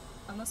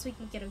 Unless we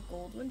can get a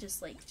gold one,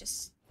 just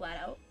flat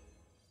out.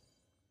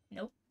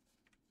 Nope.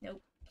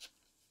 Nope.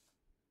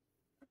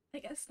 I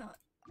guess not.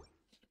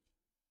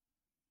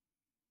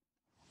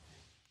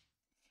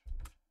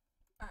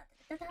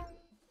 Da-da-da.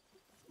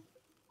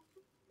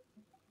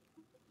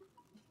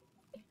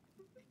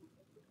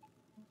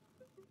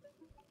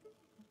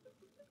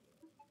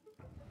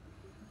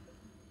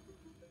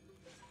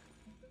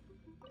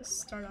 Let's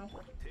start off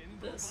with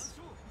this.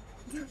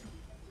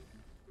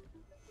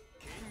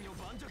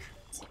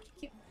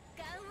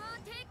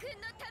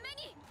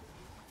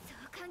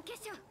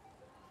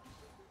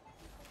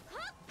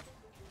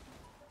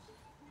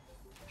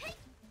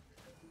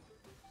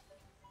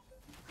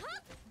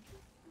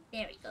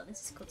 There we go,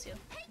 this is cool too.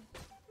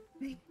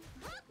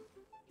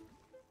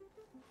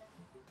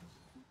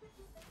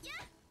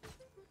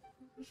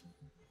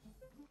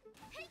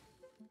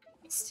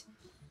 Missed.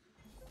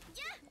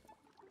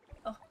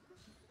 Oh,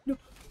 no.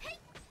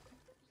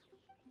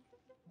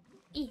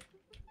 E.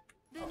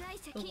 Oh,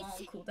 the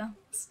long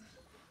cooldowns.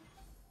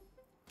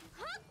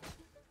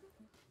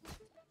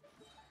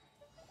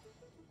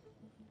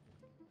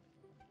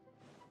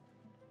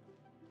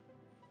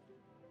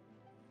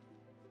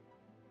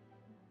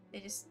 They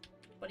just...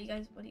 What are you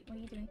guys... What are you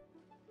doing?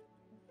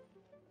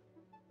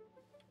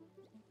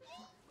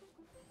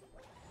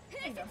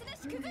 There you go.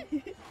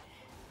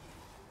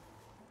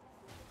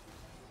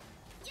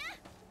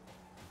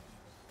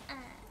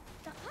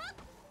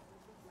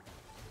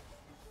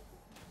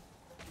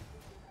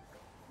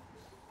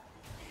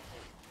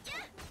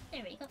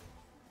 There we go.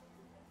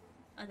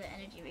 Oh, the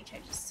energy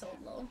recharge is so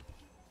low.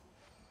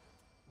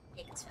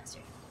 It gets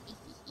faster.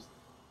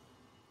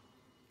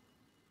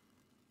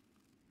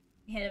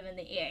 Hit him in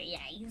the air.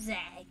 Yeah,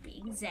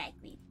 exactly.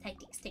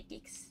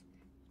 Tactics.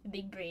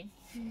 Big brain.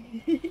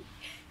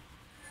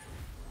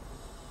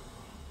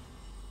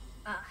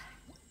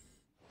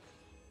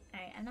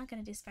 Alright, I'm not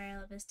gonna do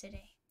Spiral Abyss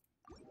today.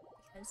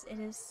 Because it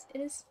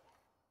is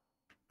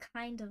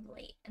kind of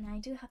late, and I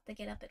do have to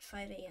get up at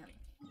 5 AM.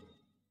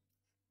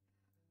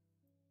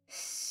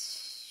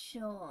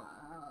 So...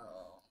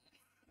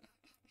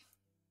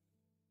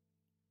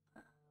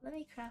 let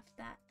me craft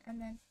that, and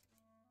then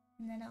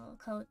I will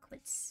call it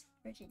quits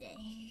for today.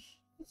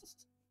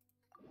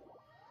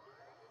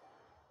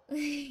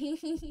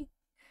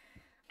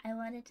 I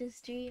wanted to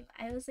stream.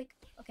 I was like,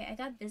 okay, I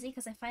got busy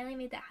because I finally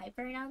made that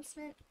hyper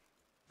announcement.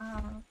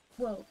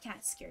 Whoa,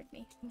 cat scared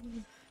me.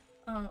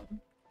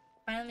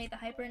 Finally made the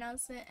hyper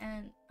announcement,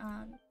 and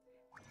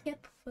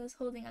Kip was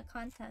holding a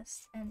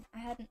contest, and I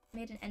hadn't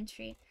made an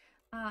entry.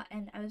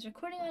 And I was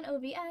recording on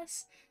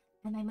OBS,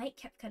 and my mic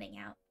kept cutting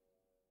out.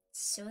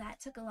 So that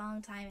took a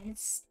long time, and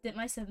it's that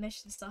my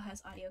submission still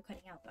has audio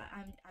cutting out, but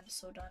I'm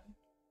so done.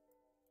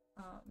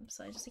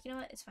 So I just like, you know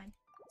what, it's fine.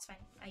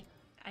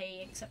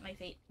 I accept my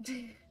fate.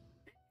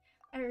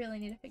 I really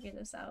need to figure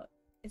this out.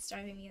 It's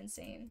driving me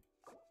insane.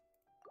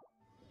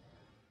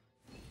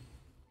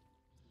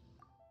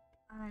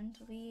 And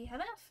we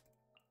have enough.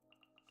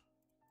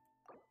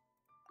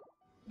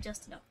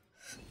 Just enough.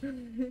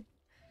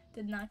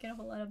 Did not get a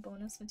whole lot of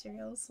bonus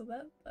materials, so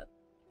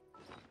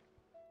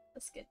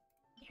that's good.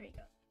 Here we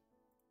go.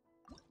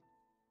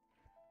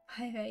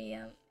 5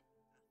 AM.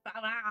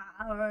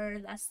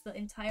 That's the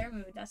entire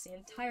mood. That's the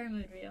entire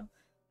mood reel.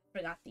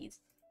 Forgot these.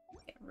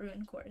 Okay,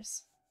 Ruin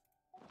Chores.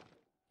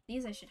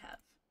 These I should have.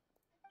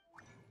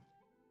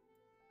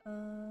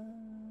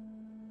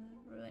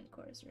 Ruin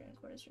Chores.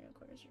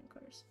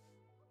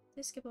 Did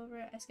I skip over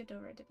it? I skipped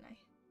over it, didn't I?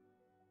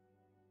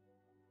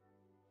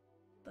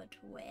 But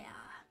where?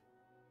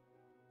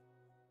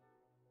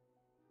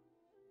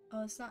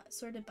 Oh, it's not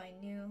sorted by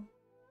new.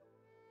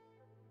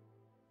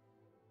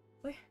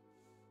 Where?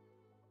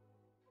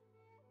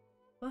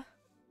 What?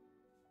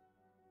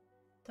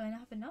 Do I not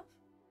have enough?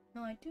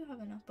 No, I do have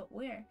enough, but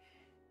where?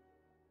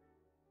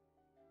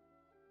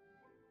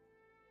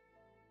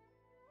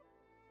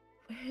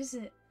 Where is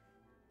it?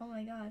 Oh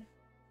my god.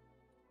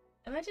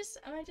 Am I just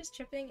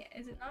tripping?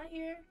 Is it not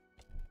here?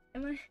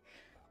 What?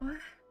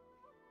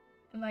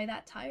 Am I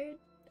that tired?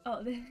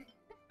 Oh,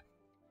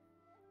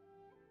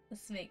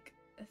 let's make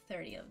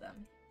 30 of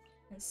them.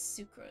 And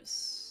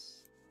sucrose.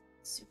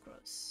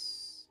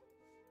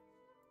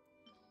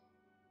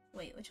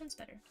 Wait, which one's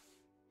better?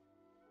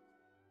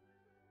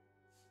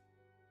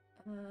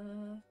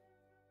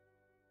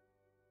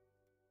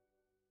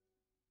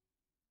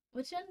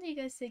 Which one do you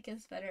guys think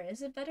is better?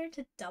 Is it better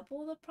to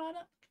double the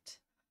product?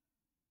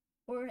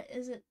 Or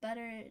is it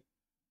better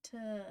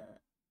to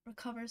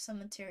recover some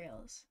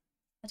materials?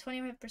 A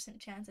 25%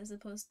 chance as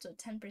opposed to a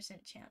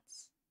 10%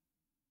 chance.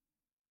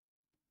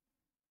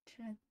 I'm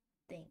trying to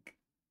think.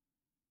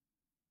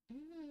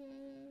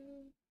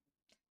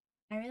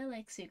 I really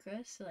like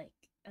sucrose, so like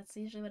that's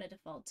usually what I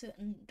default to,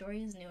 and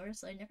Dory is newer,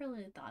 so I never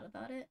really thought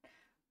about it.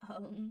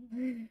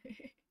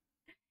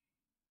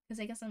 Because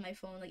I guess on my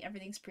phone, like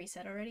everything's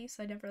preset already,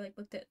 so I never like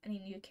looked at any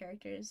new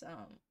characters'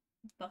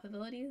 buff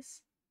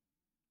abilities.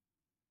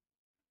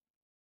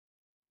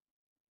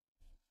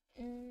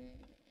 I'm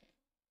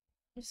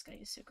just gonna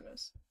use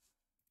sucrose.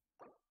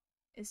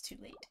 It's too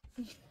late.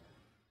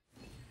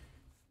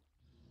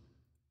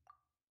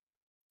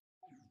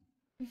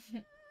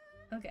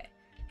 Okay,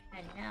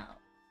 and now.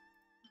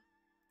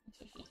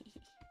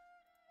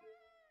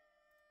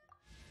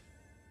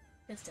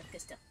 Good stuff,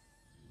 good stuff.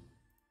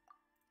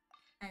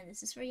 And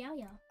this is for Yao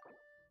Yao.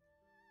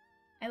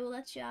 I will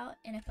let you out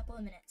in a couple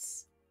of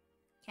minutes.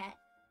 Cat,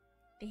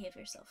 behave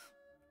yourself.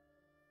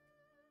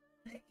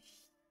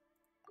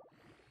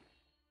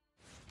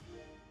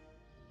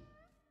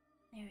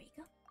 There we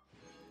go.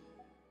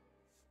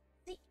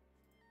 See?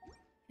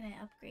 Can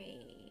I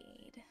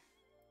upgrade?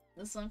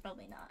 This one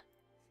probably not.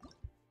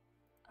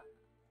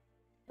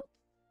 Nope.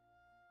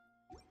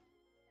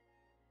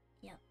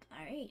 Yep,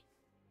 alright.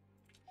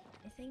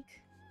 I think.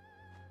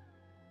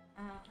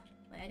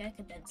 Wait, I gotta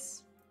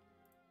condense.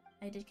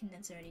 I did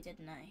condense already,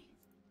 didn't I?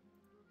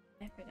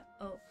 I forgot.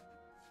 Oh.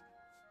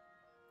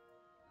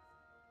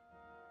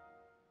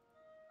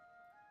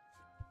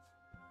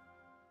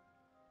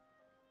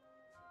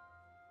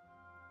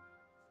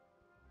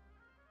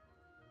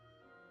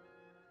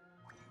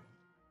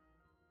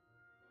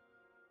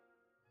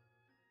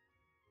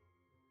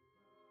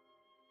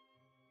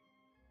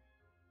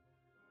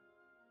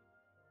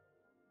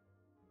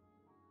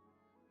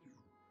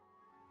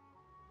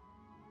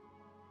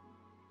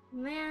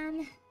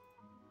 Man,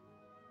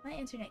 my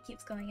internet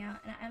keeps going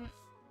out, and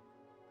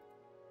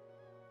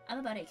I'm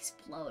about to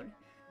explode.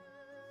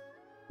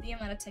 The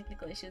amount of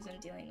technical issues I'm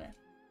dealing with.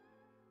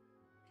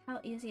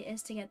 How easy it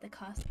is to get the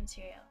cost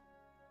material.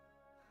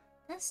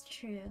 That's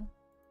true.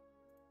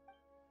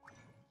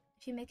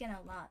 If you make it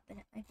a lot, then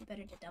it might be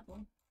better to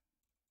double.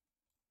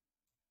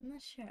 I'm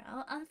not sure.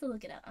 I'll have to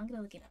look it up. I'm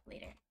gonna look it up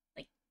later.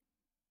 Like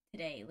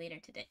today, later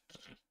today.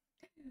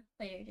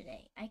 Later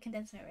today. I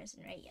condensed my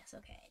resin, right? Yes,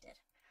 okay, I did.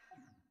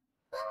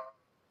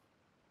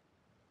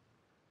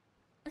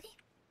 Okay.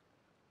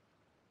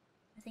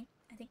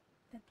 I think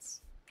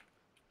that's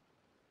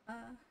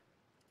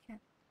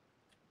can't.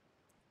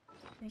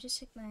 Let me just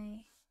check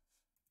my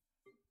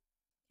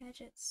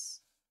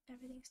gadgets.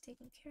 Everything's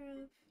taken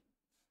care of.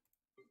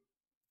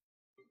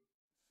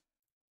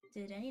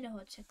 Did I need a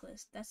whole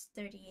checklist? That's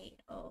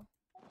 38. Oh.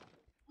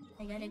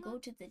 I gotta go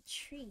to the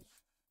tree.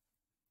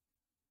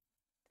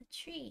 The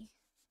tree.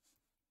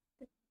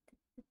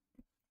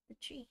 The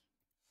tree.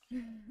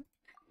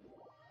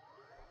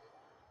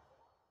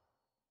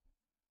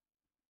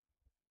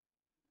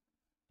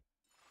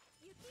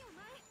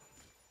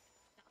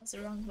 That was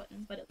the wrong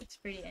button, but it looks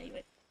pretty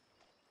anyway.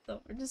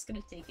 So we're just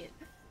gonna take it.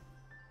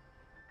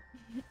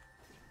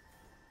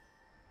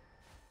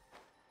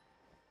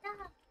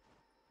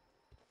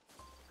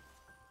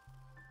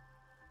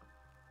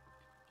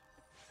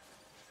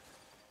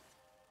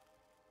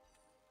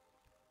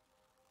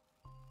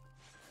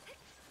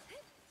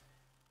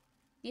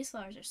 These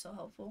flowers are so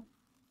helpful.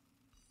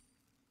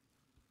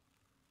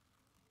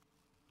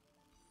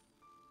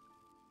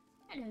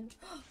 Hello.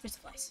 There's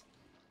flies.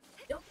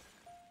 No.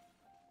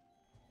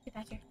 Get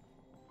back here.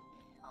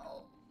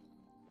 No.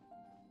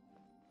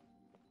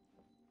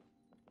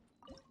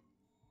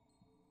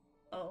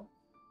 Oh.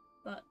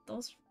 But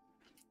those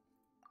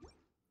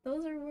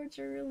rewards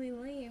are really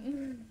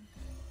lame.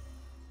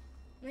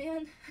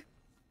 Man.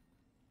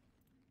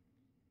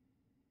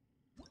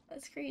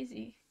 That's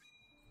crazy.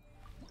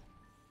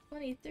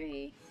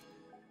 23.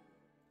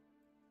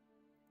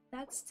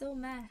 That's still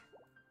meh.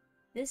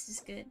 This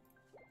is good.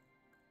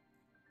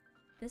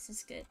 This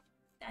is good.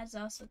 That's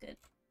also good.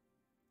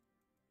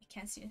 I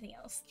can't see anything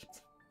else.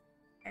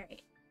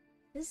 Alright.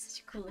 This is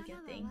such a cool looking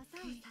thing.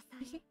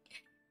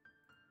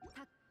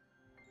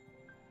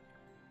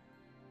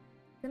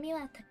 Kumi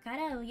wa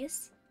takara o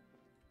yusu.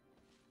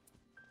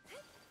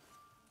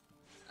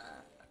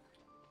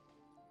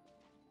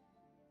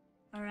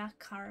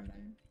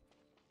 Arakarman.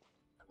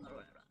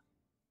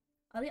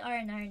 All the R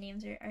and R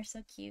names are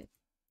so cute.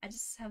 I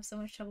just have so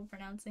much trouble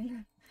pronouncing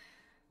them.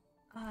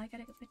 I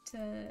gotta go back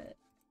to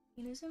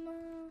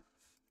Inazuma.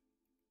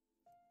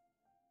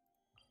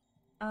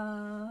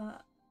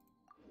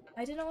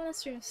 I didn't want to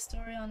stream a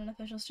story on an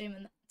official stream,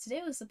 and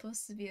today was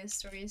supposed to be a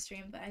story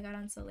stream, but I got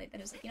on so late that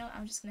I was like, you know what,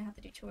 I'm just gonna have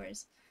to do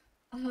chores.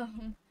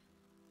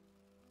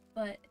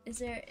 But is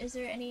there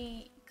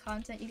any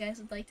content you guys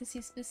would like to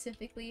see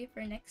specifically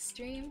for next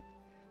stream?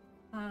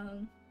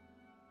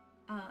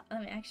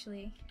 Let me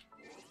actually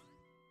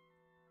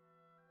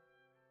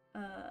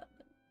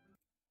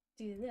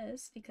do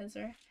this because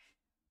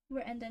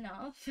we're ending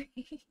off.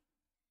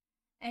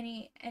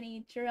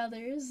 any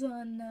druthers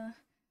on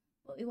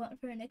what we want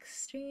for our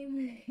next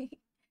stream?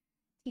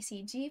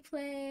 TCG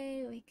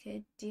play. We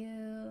could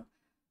do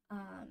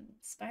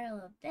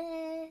Spiral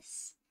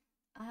Abyss.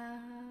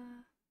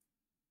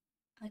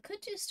 I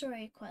could do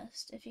Story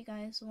Quest if you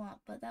guys want,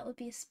 but that would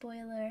be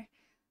spoiler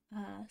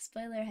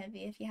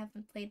heavy if you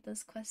haven't played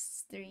those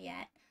quests through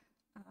yet.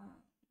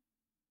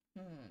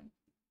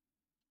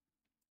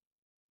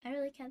 I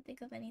really can't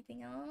think of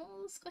anything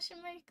else. Question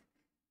mark.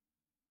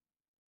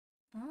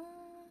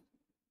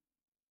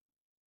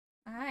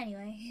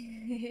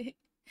 Anyway.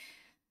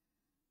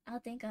 I'll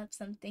think of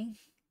something.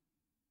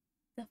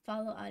 The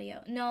follow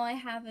audio. No, I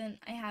haven't.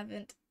 I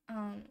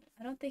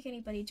don't think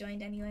anybody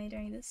joined anyway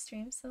during this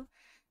stream, so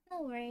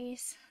no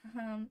worries.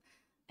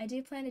 I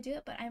do plan to do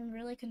it, but I'm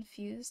really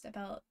confused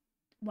about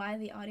why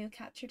the audio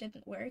capture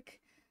didn't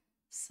work.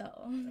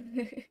 So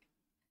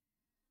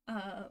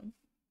I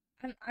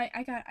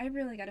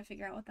really gotta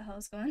figure out what the hell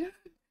is going on.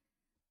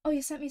 Oh,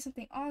 you sent me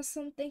something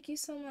awesome. Thank you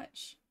so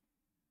much.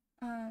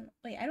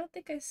 Wait, I don't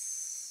think I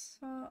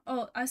saw.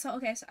 Oh, I saw.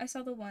 Okay, I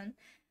saw the one.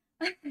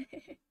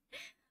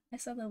 I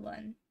saw the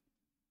one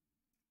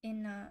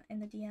in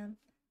the DM,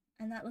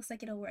 and that looks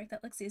like it'll work.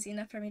 That looks easy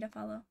enough for me to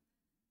follow.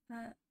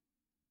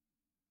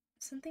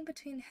 Something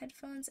between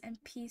headphones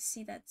and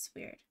PC. That's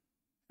weird.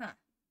 Huh?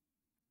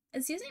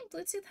 Is using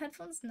Bluetooth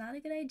headphones not a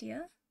good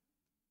idea?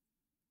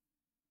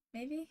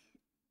 Maybe.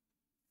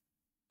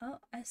 Oh,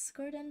 I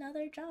scored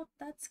another drop.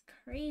 That's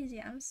crazy.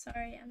 I'm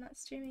sorry. I'm not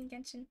streaming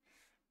Genshin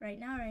right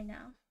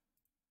now.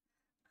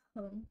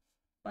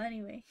 But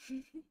anyway.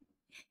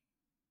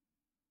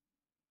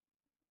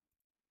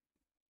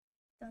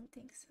 Don't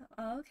think so.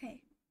 Oh,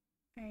 okay.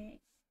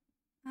 Alright.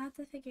 I'll have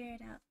to figure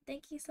it out.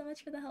 Thank you so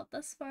much for the help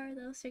thus far,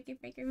 though, Circuit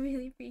Breaker.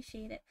 Really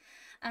appreciate it.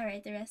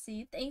 Alright, the rest of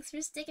you, thanks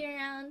for sticking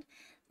around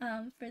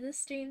for this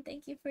stream.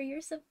 Thank you for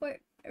your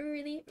support.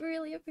 Really,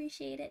 really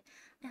appreciate it.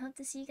 I hope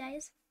to see you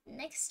guys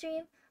next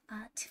stream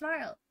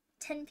tomorrow,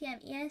 10 p.m.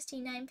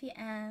 EST, 9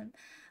 p.m.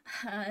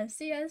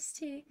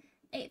 CST,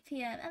 8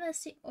 p.m.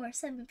 MST, or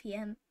 7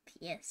 p.m.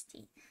 PST.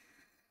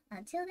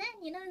 Until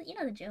then, you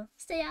know the drill.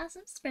 Stay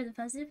awesome, spread the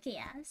positive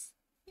chaos.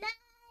 Night!